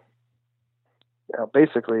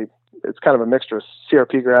basically it's kind of a mixture of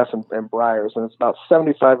CRP grass and briars, and it's about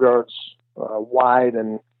 75 yards wide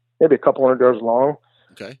and maybe a couple hundred yards long.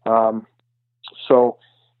 Okay. So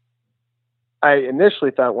I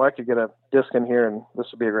initially thought, well, I could get a disc in here and this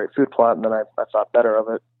would be a great food plot. And then I thought better of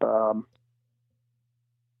it.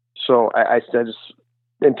 So I just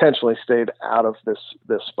intentionally stayed out of this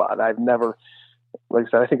spot. I've never, like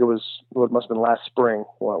I said, I think it must have been last spring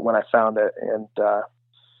when I found it. And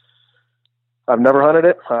I've never hunted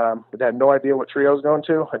it. I had no idea what tree I was going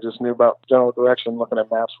to. I just knew about general direction, looking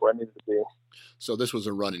at maps where I needed to be. So this was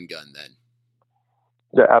a run and gun then?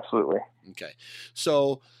 Yeah, absolutely. Okay.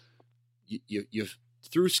 So you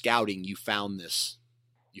through scouting, you found this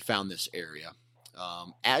area.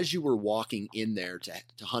 As you were walking in there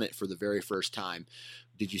to hunt it for the very first time,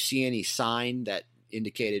 did you see any sign that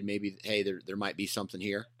indicated maybe, hey, there might be something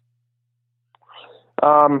here?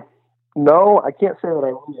 No, I can't say that I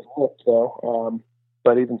really looked though.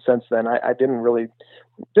 But even since then, I didn't really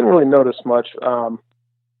notice much. To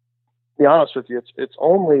be honest with you, it's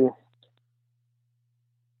only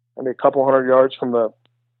maybe a couple hundred yards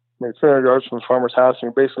maybe 300 yards from the farmer's house,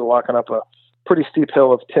 and you're basically walking up a pretty steep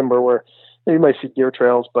hill of timber where you might see deer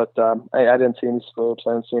trails, but I didn't see any scopes,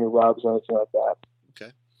 I didn't see any rubs or anything like that.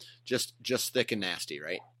 Okay, just thick and nasty,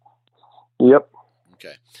 right? Yep.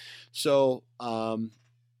 Okay, so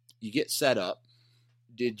you get set up.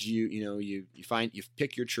 Did you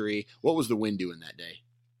pick your tree? What was the wind doing that day?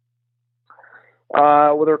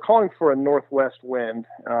 Well, they're calling for a northwest wind.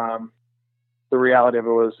 The reality of it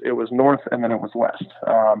was north and then it was west,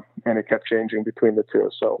 and it kept changing between the two.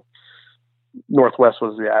 So northwest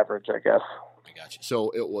was the average, I guess. I got you.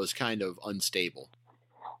 So it was kind of unstable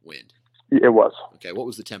wind. It was. Okay. What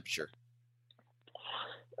was the temperature?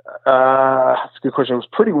 That's a good question. It was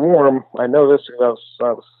pretty warm. I know this because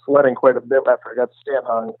I was sweating quite a bit after I got the stand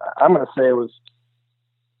hung. I'm going to say it was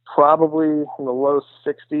probably in the low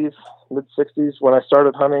 60s, mid 60s when I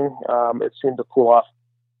started hunting. It seemed to cool off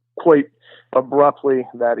quite abruptly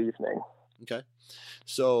that evening. Okay.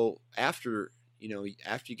 So after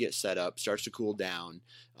you get set up, starts to cool down,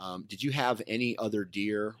 did you have any other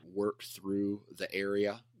deer work through the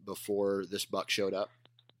area before this buck showed up?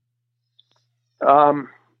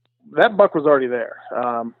 That buck was already there.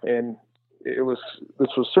 And this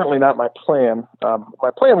was certainly not my plan.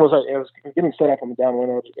 My plan was I was getting set up on the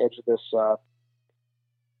downwind edge of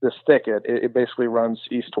this thicket. It basically runs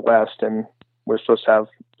east to west, and we're supposed to have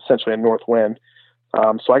essentially a north wind.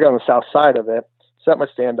 So I got on the south side of it, set my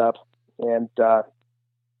stand up, and I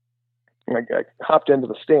hopped into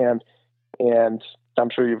the stand, and I'm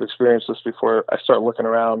sure you've experienced this before. I start looking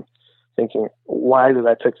around thinking, why did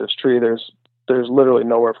I pick this tree? There's literally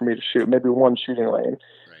nowhere for me to shoot, maybe one shooting lane.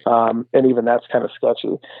 Right. And even that's kind of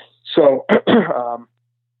sketchy. So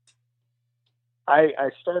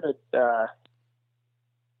I started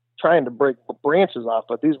trying to break branches off,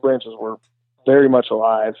 but these branches were very much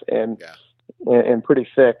alive and pretty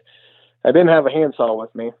thick. I didn't have a handsaw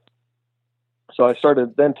with me. So I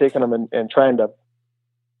started then taking them and trying to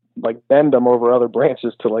bend them over other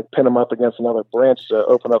branches to pin them up against another branch to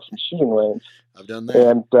open up some shooting lanes. I've done that.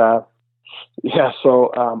 And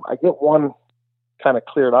so I get one kind of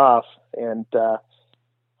cleared off, and I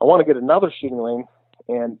want to get another shooting lane.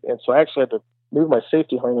 And so I actually had to move my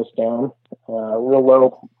safety harness down real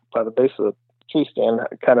low by the base of the tree stand,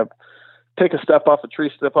 kind of take a step off the tree,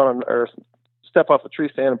 step off the tree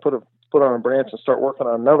stand and put on a branch and start working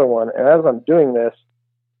on another one. And as I'm doing this,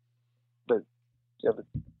 the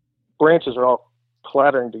branches are all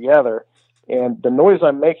clattering together, and the noise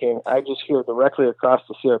I'm making, I just hear directly across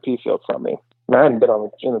the CRP field from me. And I hadn't been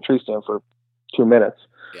in the tree stand for 2 minutes.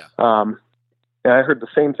 Yeah. And I heard the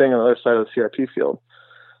same thing on the other side of the CRP field.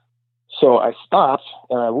 So I stopped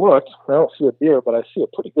and I looked. I don't see a deer, but I see a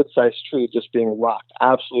pretty good sized tree just being rocked,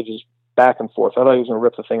 absolutely just back and forth. I thought he was going to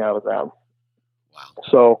rip the thing out of the ground. Wow.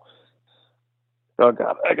 So, oh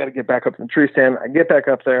God, I got to get back up in the tree stand. I get back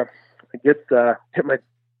up there. I get my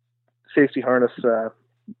safety harness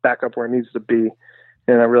back up where it needs to be,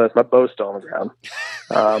 and I realize my bow's still on the ground.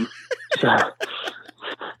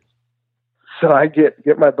 So I get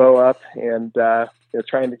my bow up and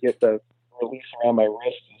trying to get the release around my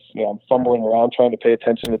wrist. I'm fumbling around trying to pay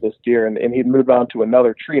attention to this deer, and he'd moved on to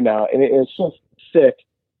another tree now, and it's so thick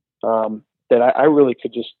that I really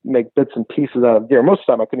could just make bits and pieces out of deer. Most of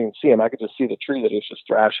the time I couldn't even see him. I could just see the tree that he was just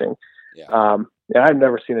thrashing. Yeah. And I've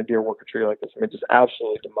never seen a deer work a tree like this. I mean, just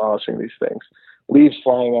absolutely demolishing these things. Leaves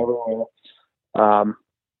flying everywhere.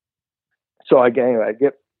 So I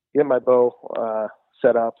get my bow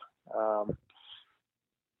set up,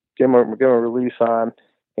 give him a release on,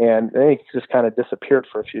 and then he just kind of disappeared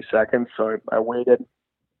for a few seconds. So I waited,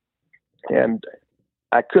 and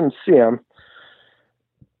I couldn't see him.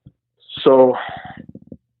 So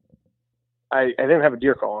I didn't have a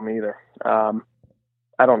deer call on me either.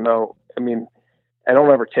 I don't know. I mean, I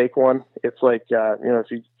don't ever take one. It's like,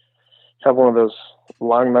 if you have one of those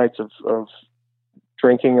long nights of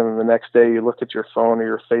drinking and then the next day you look at your phone or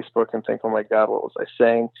your Facebook and think, oh my God, what was I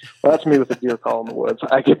saying? Well, that's me with a deer call in the woods.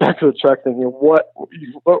 I get back to the truck thinking, what were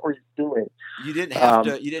you doing? You didn't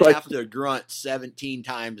have to grunt 17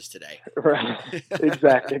 times today. Right.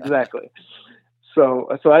 Exactly. So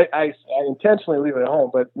I intentionally leave it at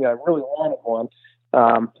home, but I really wanted one.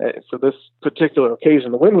 For this particular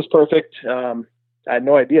occasion, the wind was perfect. I had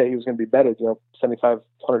no idea he was going to be bedded,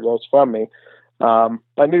 7,500 yards from me.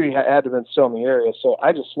 I knew he had to have been still in the area, so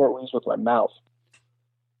I just snort wheezed with my mouth.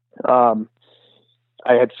 I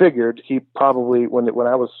had figured he probably, when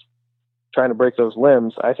I was trying to break those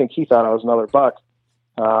limbs, I think he thought I was another buck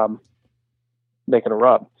making a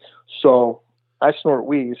rub. So I snort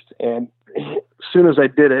wheezed, and as soon as I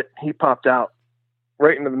did it, he popped out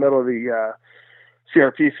right into the middle of the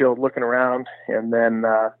CRP field looking around. And then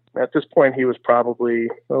at this point, he was probably,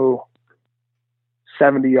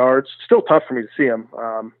 70 yards. Still tough for me to see him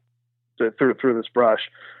through this brush.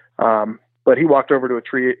 But he walked over to a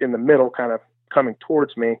tree in the middle, kind of coming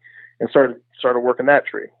towards me, and started working that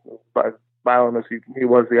tree, violent as he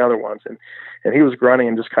was the other ones. And he was grunting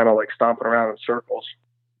and just kind of like stomping around in circles.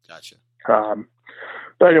 Gotcha.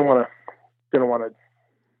 But I didn't want to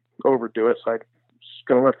overdo it, so I was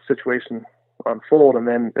going to let the situation unfold. And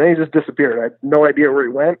then he just disappeared. I had no idea where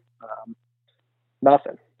he went.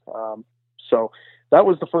 Nothing. So that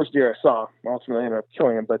was the first deer I saw. I ultimately ended up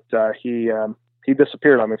killing him, but he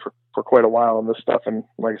disappeared on me for quite a while on this stuff, and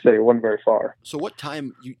like I said, he wasn't very far. So what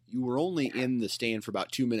time, you were only in the stand for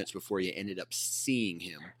about 2 minutes before you ended up seeing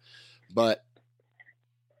him, but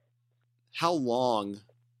how long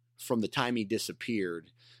from the time he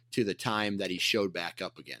disappeared to the time that he showed back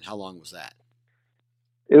up again? How long was that?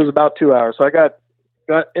 It was about 2 hours. So I got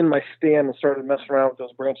in my stand and started messing around with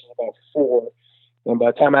those branches about 4. And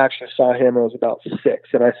by the time I actually saw him, it was about 6.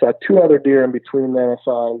 And I saw 2 other deer in between there.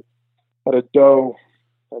 I had a doe,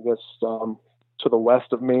 I guess, to the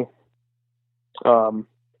west of me. I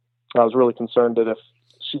was really concerned that if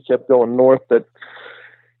she kept going north, that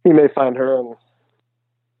he may find her, and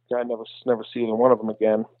I'd never see either one of them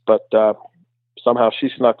again. But somehow she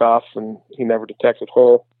snuck off, and he never detected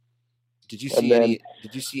her. Did you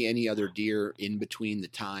see any other deer in between the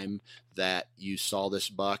time that you saw this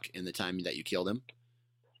buck and the time that you killed him?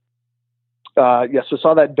 Yes, I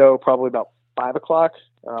saw that doe probably about 5 o'clock.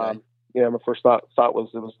 Okay. My first thought was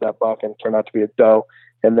it was that buck, and it turned out to be a doe.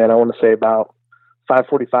 And then I want to say about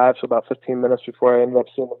 5:45, so about 15 minutes before I ended up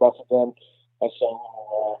seeing the buck again, I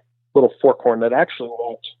saw a little forkhorn that actually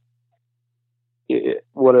went. It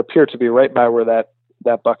would appear to be right by where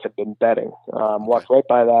that buck had been bedding. Walked right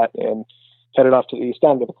by that and headed off to the east,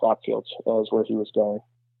 down to the crop fields, is where he was going.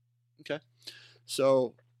 Okay.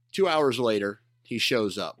 So 2 hours later, he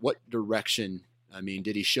shows up. What direction? I mean,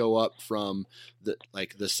 did he show up from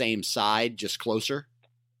the same side, just closer?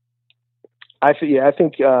 I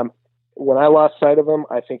think when I lost sight of him,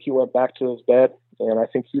 I think he went back to his bed, and I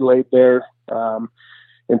think he laid there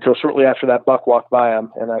until shortly after that buck walked by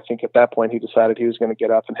him. And I think at that point he decided he was going to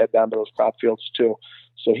get up and head down to those crop fields too.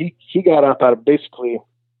 So he got up out of basically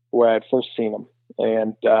where I had first seen him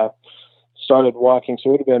and started walking. So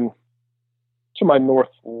it would have been to my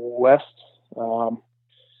northwest.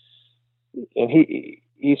 And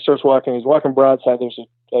he starts walking. He's walking broadside. There's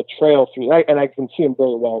a trail through, and I can see him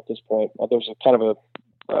very well at this point. There's a kind of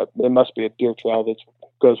there must be a deer trail that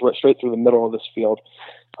goes right straight through the middle of this field,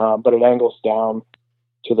 but it angles down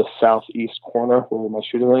to the southeast corner where my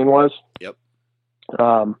shooting lane was. Yep.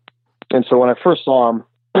 And so when I first saw him,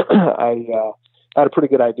 I I had a pretty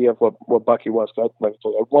good idea of what buck he was. Like I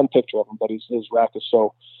told you, I had one picture of him, but his rack is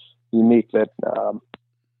so unique that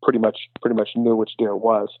pretty much knew which deer it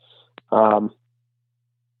was. And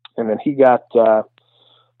then he got to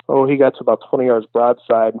about 20 yards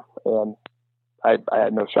broadside, and I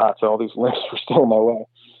had no shots. So all these limbs were still in my way.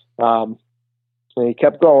 And he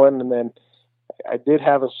kept going, and then I did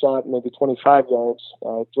have a shot, maybe 25 yards,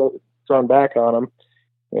 drawn back on him,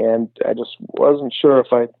 and I just wasn't sure if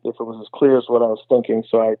it was as clear as what I was thinking.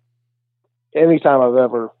 So anytime I've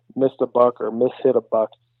ever missed a buck or mishit a buck,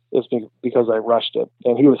 it's because I rushed it,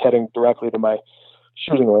 and he was heading directly to my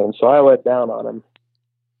shooting lane. So I let down on him,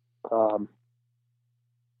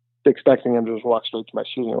 expecting him to just walk straight to my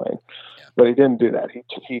shooting lane, but he didn't do that.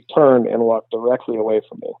 He turned and walked directly away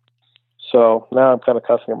from me. So now I'm kind of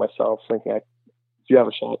cussing at myself, thinking, if you have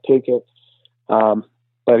a shot, take it.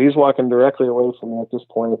 But he's walking directly away from me at this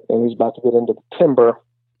point, and he's about to get into the timber.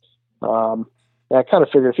 And I kind of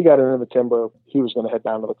figured if he got into the timber, he was going to head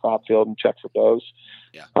down to the crop field and check for does.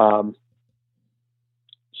 Yeah.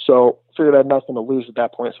 So figured I had nothing to lose at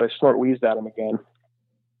that point, so I snort wheezed at him again.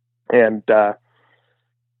 And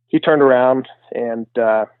he turned around, and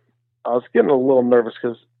I was getting a little nervous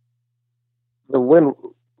because the wind,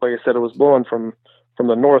 like I said, it was blowing from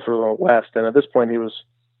the north or the west, and at this point he was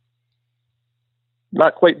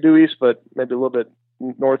not quite due east, but maybe a little bit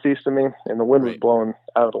northeast of me, and the wind was blowing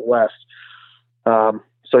out of the west.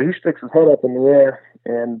 So he sticks his head up in the air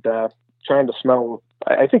and trying to smell.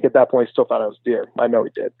 I think at that point he still thought I was deer. I know he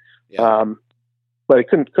did, but he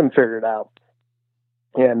couldn't figure it out.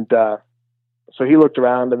 And so he looked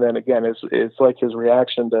around, and then again, it's like his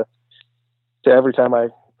reaction to every time I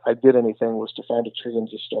did anything was to find a tree and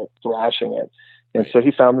just start thrashing it. And so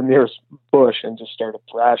he found the nearest bush and just started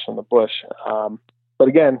thrashing the bush. But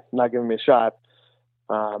again, not giving me a shot.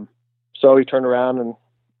 So he turned around and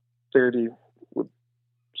figured he was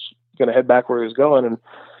going to head back where he was going. And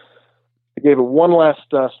I gave it one last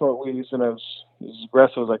snort wheeze, and I was as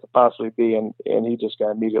aggressive as I could possibly be. And he just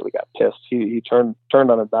immediately got pissed. He turned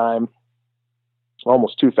on a dime,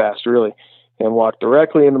 almost too fast, really, and walked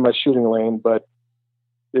directly into my shooting lane, but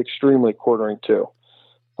extremely quartering too.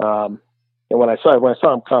 And when I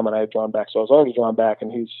saw him coming, I had drawn back. So I was already drawn back,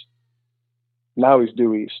 and he's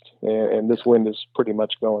due east, and this wind is pretty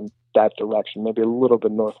much going that direction, maybe a little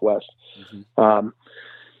bit northwest. Mm-hmm.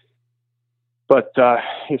 But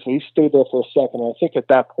he stayed there for a second. I think at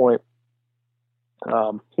that point,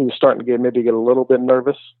 he was starting to get a little bit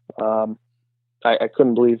nervous. I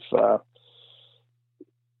couldn't believe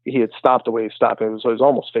he had stopped the way he stopped. It was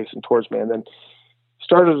almost facing towards me, and then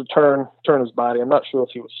started to turn his body. I'm not sure if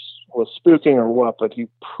he was spooking or what, but he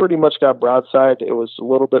pretty much got broadside. It was a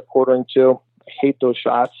little bit quartering too. I hate those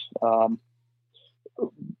shots,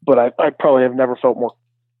 but I probably have never felt more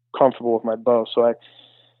comfortable with my bow. So I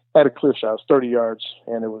had a clear shot. It was 30 yards,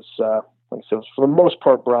 and it was like I said, it was for the most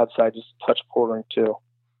part broadside, just a touch quartering too,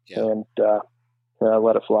 and I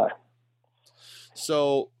let it fly.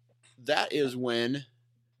 So that is when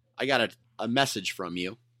I got a message from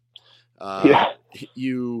you.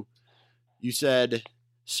 You said,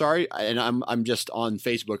 sorry, and I'm just on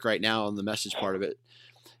Facebook right now on the message part of it.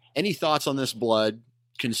 Any thoughts on this blood?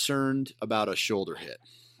 Concerned about a shoulder hit.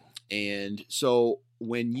 And so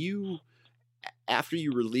after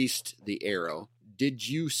you released the arrow, did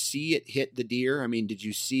you see it hit the deer? I mean, did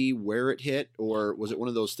you see where it hit, or was it one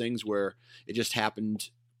of those things where it just happened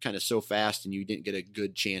kind of so fast and you didn't get a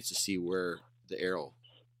good chance to see where the arrow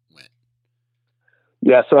went?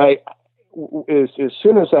 Yeah. So as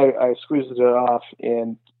soon as I squeezed it off,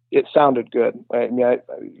 and it sounded good. I mean,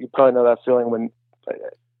 you probably know that feeling when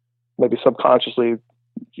maybe subconsciously,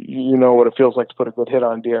 you know what it feels like to put a good hit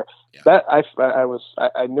on deer. Yeah. That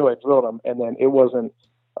I knew I drilled him, and then it wasn't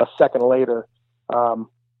a second later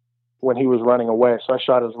when he was running away. So I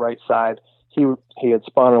shot his right side. He had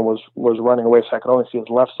spun and was running away, so I could only see his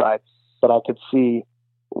left side, but I could see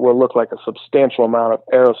what looked like a substantial amount of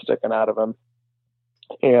arrow sticking out of him.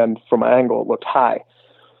 And from an angle, it looked high.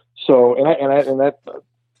 So, and that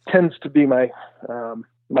tends to be my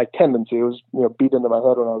tendency. It was, beat into my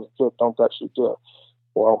head when I was a kid, don't touch the deer.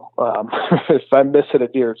 Well, if I miss hit a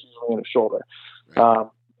deer, it's usually in the shoulder.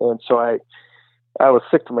 And so I was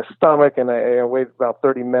sick to my stomach, and I waited about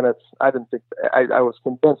 30 minutes. I didn't think, I was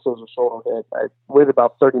convinced it was a shoulder hit. I waited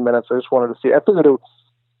about 30 minutes. I just wanted to see. I figured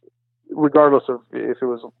regardless of if it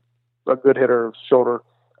was a good hit or shoulder,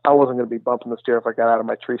 I wasn't going to be bumping this deer if I got out of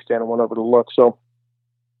my tree stand and went over to look. So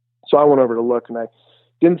I went over to look, and I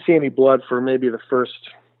didn't see any blood for maybe the first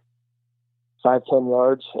 5-10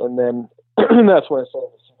 yards. And then that's when I started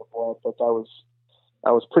to see the blood, but that was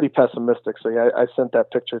I was pretty pessimistic. So I sent that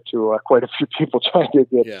picture to quite a few people trying to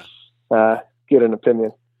get an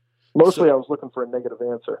opinion. Mostly I was looking for a negative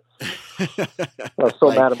answer. I was so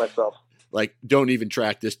mad at myself. Like, don't even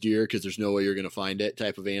track this deer because there's no way you're going to find it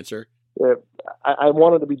type of answer. Yeah, I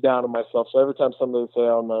wanted to be down on myself. So every time somebody would say,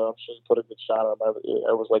 "Oh no, I'm sure you put a good shot on him,"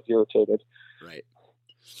 I was like irritated. Right.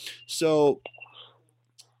 So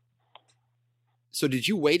did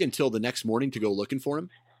you wait until the next morning to go looking for him?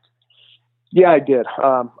 Yeah, I did.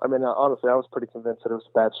 I mean, honestly, I was pretty convinced that it was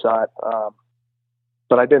a bad shot.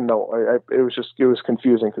 But I didn't know. It was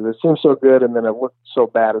confusing because it seemed so good, and then it looked so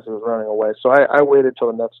bad as it was running away. So I waited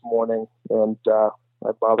till the next morning, and I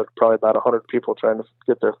bothered probably about 100 people trying to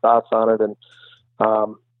get their thoughts on it. And I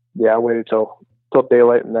waited till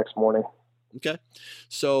daylight the next morning. Okay.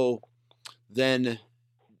 So then,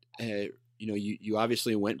 you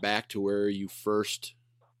obviously went back to where you first,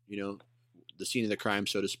 the scene of the crime,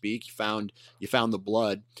 so to speak. You found the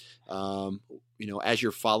blood. As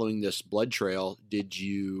you're following this blood trail, did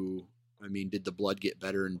the blood get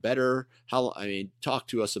better and better? Talk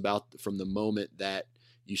to us about from the moment that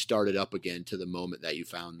you started up again to the moment that you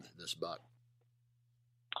found this buck.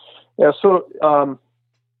 Yeah. So,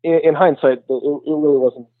 in hindsight, it really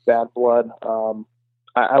wasn't bad blood.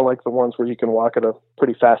 I like the ones where you can walk at a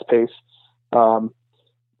pretty fast pace.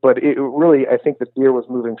 But it really, I think the deer was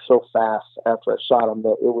moving so fast after I shot him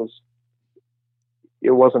that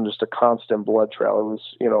it wasn't just a constant blood trail. It was,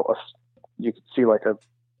 you could see like a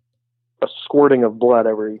squirting of blood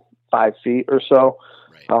every 5 feet or so.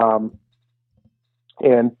 Right.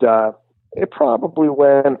 It probably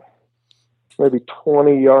went maybe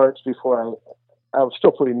 20 yards before I was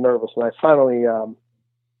still pretty nervous. And I finally found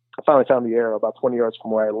the arrow about 20 yards from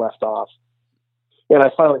where I left off. And I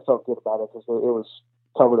finally felt good about it because it was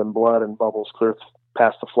covered in blood and bubbles clear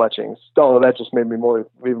past the fletchings. Although that just made me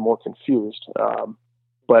even more confused.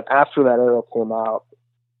 But after that arrow came out,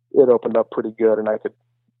 it opened up pretty good, and I could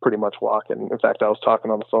pretty much walk. And in fact, I was talking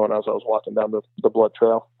on the phone as I was walking down the blood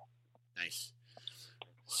trail. Nice.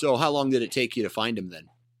 So how long did it take you to find him then?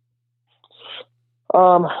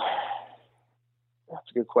 That's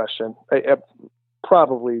a good question.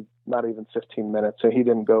 Probably not even 15 minutes. And he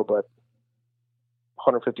didn't go but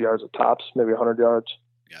 150 yards at tops, maybe 100 yards.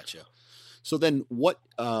 Gotcha. So then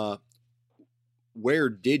where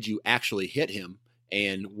did you actually hit him,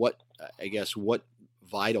 and what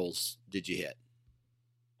vitals did you hit?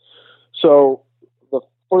 So the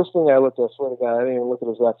first thing I looked at, I swear to God, I didn't even look at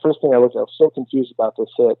his back. First thing I looked at, I was so confused about this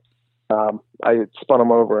hit. I spun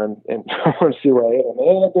him over and wanted to see where I hit him.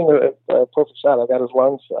 And I think a perfect shot. I got his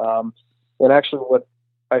lungs. And actually what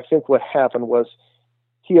happened was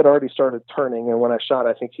he had already started turning, and when I shot,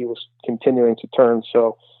 I think he was continuing to turn.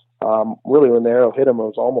 So really when the arrow hit him, it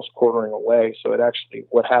was almost quartering away. So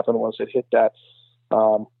what happened was it hit that, I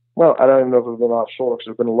don't even know if it would have been off shoulder because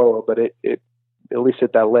it would have been lower, but it at least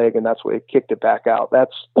hit that leg, and that's why it kicked it back out.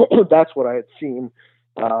 That's what I had seen.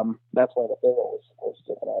 That's why the arrow was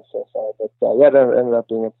sticking out so far. But that ended up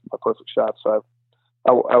being a perfect shot. So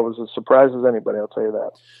I was as surprised as anybody, I'll tell you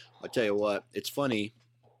that. I'll tell you what, it's funny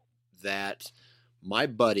that my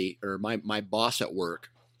buddy or my boss at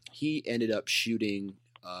work, he ended up shooting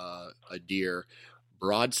a deer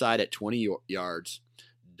broadside at 20 yards,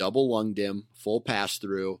 double lunged him, full pass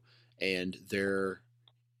through, and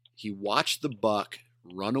he watched the buck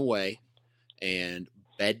run away and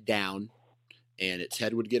bed down, and its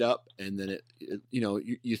head would get up, and then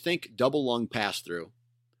you think double lung pass through,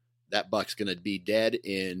 that buck's going to be dead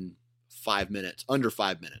in 5 minutes, under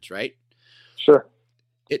 5 minutes, right? Sure.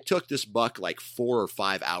 It took this buck like 4 or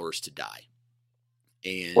 5 hours to die.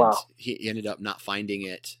 And wow. He ended up not finding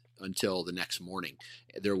it until the next morning.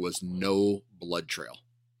 There was no blood trail.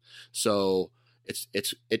 So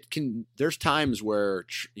there's times where,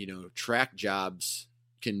 track jobs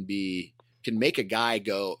can make a guy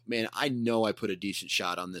go, man, I know I put a decent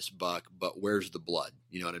shot on this buck, but where's the blood?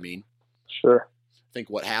 You know what I mean? Sure. I think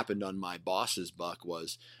what happened on my boss's buck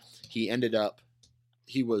was he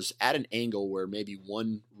was at an angle where maybe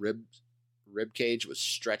one rib cage was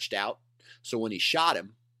stretched out. So when he shot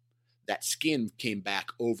him, that skin came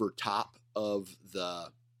back over top of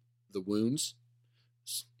the wounds,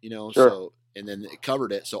 Sure. So, and then it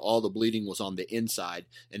covered it. So all the bleeding was on the inside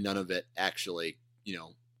and none of it actually,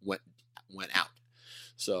 went out.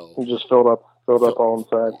 So it just filled up all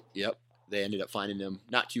inside. Yep. They ended up finding him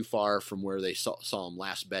not too far from where they saw him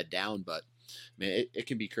last bed down, but man, it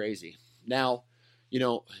can be crazy. Now,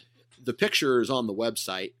 the picture is on the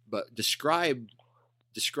website, but describe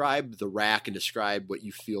the rack and describe what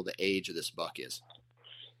you feel the age of this buck is.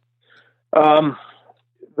 The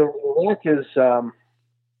rack is,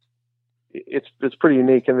 it's pretty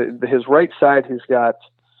unique. And his right side, he's got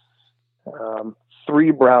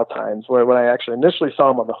 3 brow tines. When I actually initially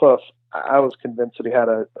saw him on the hoof, I was convinced that he had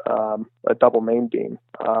a double main beam.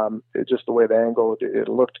 Just the way the angle it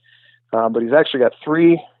looked, but he's actually got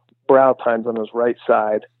 3 brow tines on his right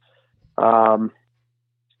side, and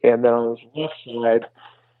then on his left side,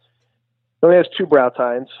 he only has 2 brow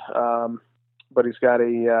tines, but he's got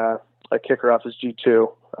a kicker off his G2.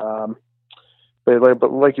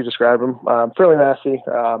 But like you described him, fairly nasty.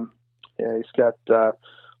 He's got a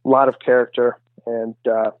lot of character and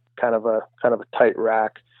kind of a tight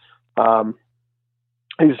rack.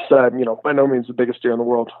 He's by no means the biggest deer in the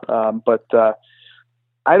world, but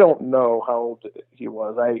I don't know how old he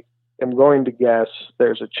was. I am going to guess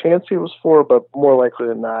there's a chance he was 4, but more likely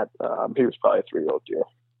than not, he was probably a 3-year-old deer.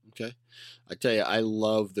 Okay. I tell you, I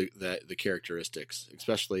love the characteristics,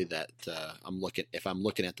 especially that if I'm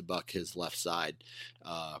looking at the buck, his left side,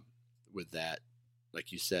 with that,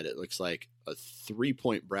 like you said, it looks like a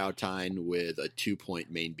 3-point brow tine with a 2-point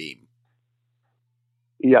main beam.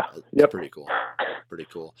 Yeah. Yep. Pretty cool. Pretty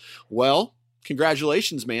cool. Well,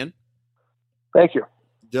 congratulations, man. Thank you.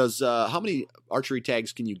 Does how many archery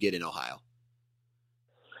tags can you get in Ohio?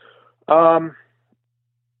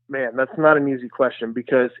 Man, that's not an easy question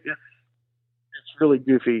because it's really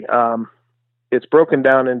goofy. It's broken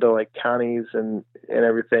down into like counties and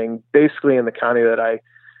everything. Basically, in the county that I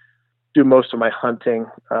do most of my hunting,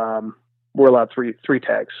 we're allowed three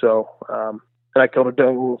tags. So, and I killed a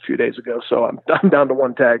doe a few days ago, so I'm down to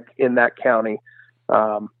 1 tag in that county.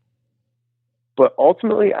 But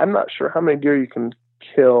ultimately, I'm not sure how many deer you can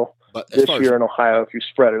kill this year in Ohio if you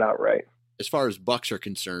spread it out right. As far as bucks are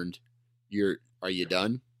concerned, are you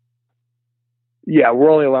done? Yeah, we're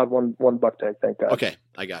only allowed one buck tag, thank God. Okay,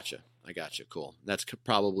 I gotcha. Cool. That's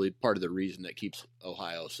probably part of the reason that keeps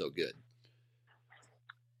Ohio so good.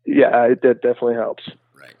 Yeah, it definitely helps.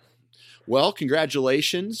 Right. Well,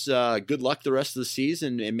 congratulations. Good luck the rest of the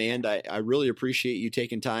season. And, man, I really appreciate you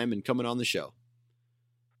taking time and coming on the show.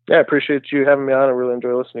 Yeah, I appreciate you having me on. I really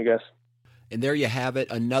enjoy listening to you guys. And there you have it.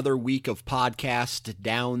 Another week of podcast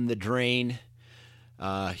down the drain.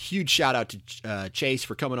 Huge shout out to Chase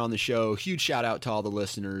for coming on the show. Huge shout out to all the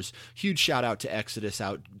listeners. Huge shout out to Exodus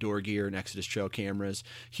Outdoor Gear and Exodus Trail Cameras.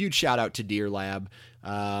 Huge shout out to Deer Lab.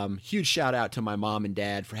 Huge shout out to my mom and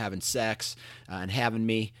dad for having sex and having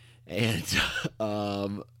me. And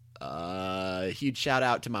huge shout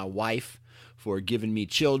out to my wife for giving me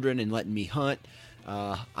children and letting me hunt.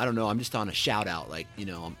 I don't know. I'm just on a shout out.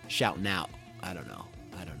 I'm shouting out. I don't know.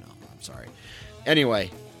 I'm sorry.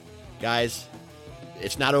 Anyway, guys,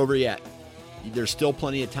 it's not over yet. There's still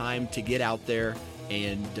plenty of time to get out there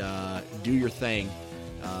and do your thing.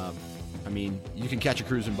 You can catch a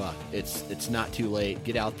cruising buck. It's not too late.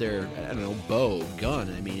 Get out there. I don't know, bow, gun.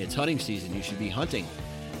 It's hunting season. You should be hunting.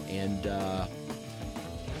 And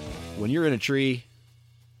when you're in a tree,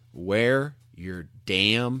 wear your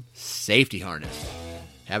damn safety harness.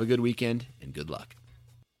 Have a good weekend and good luck.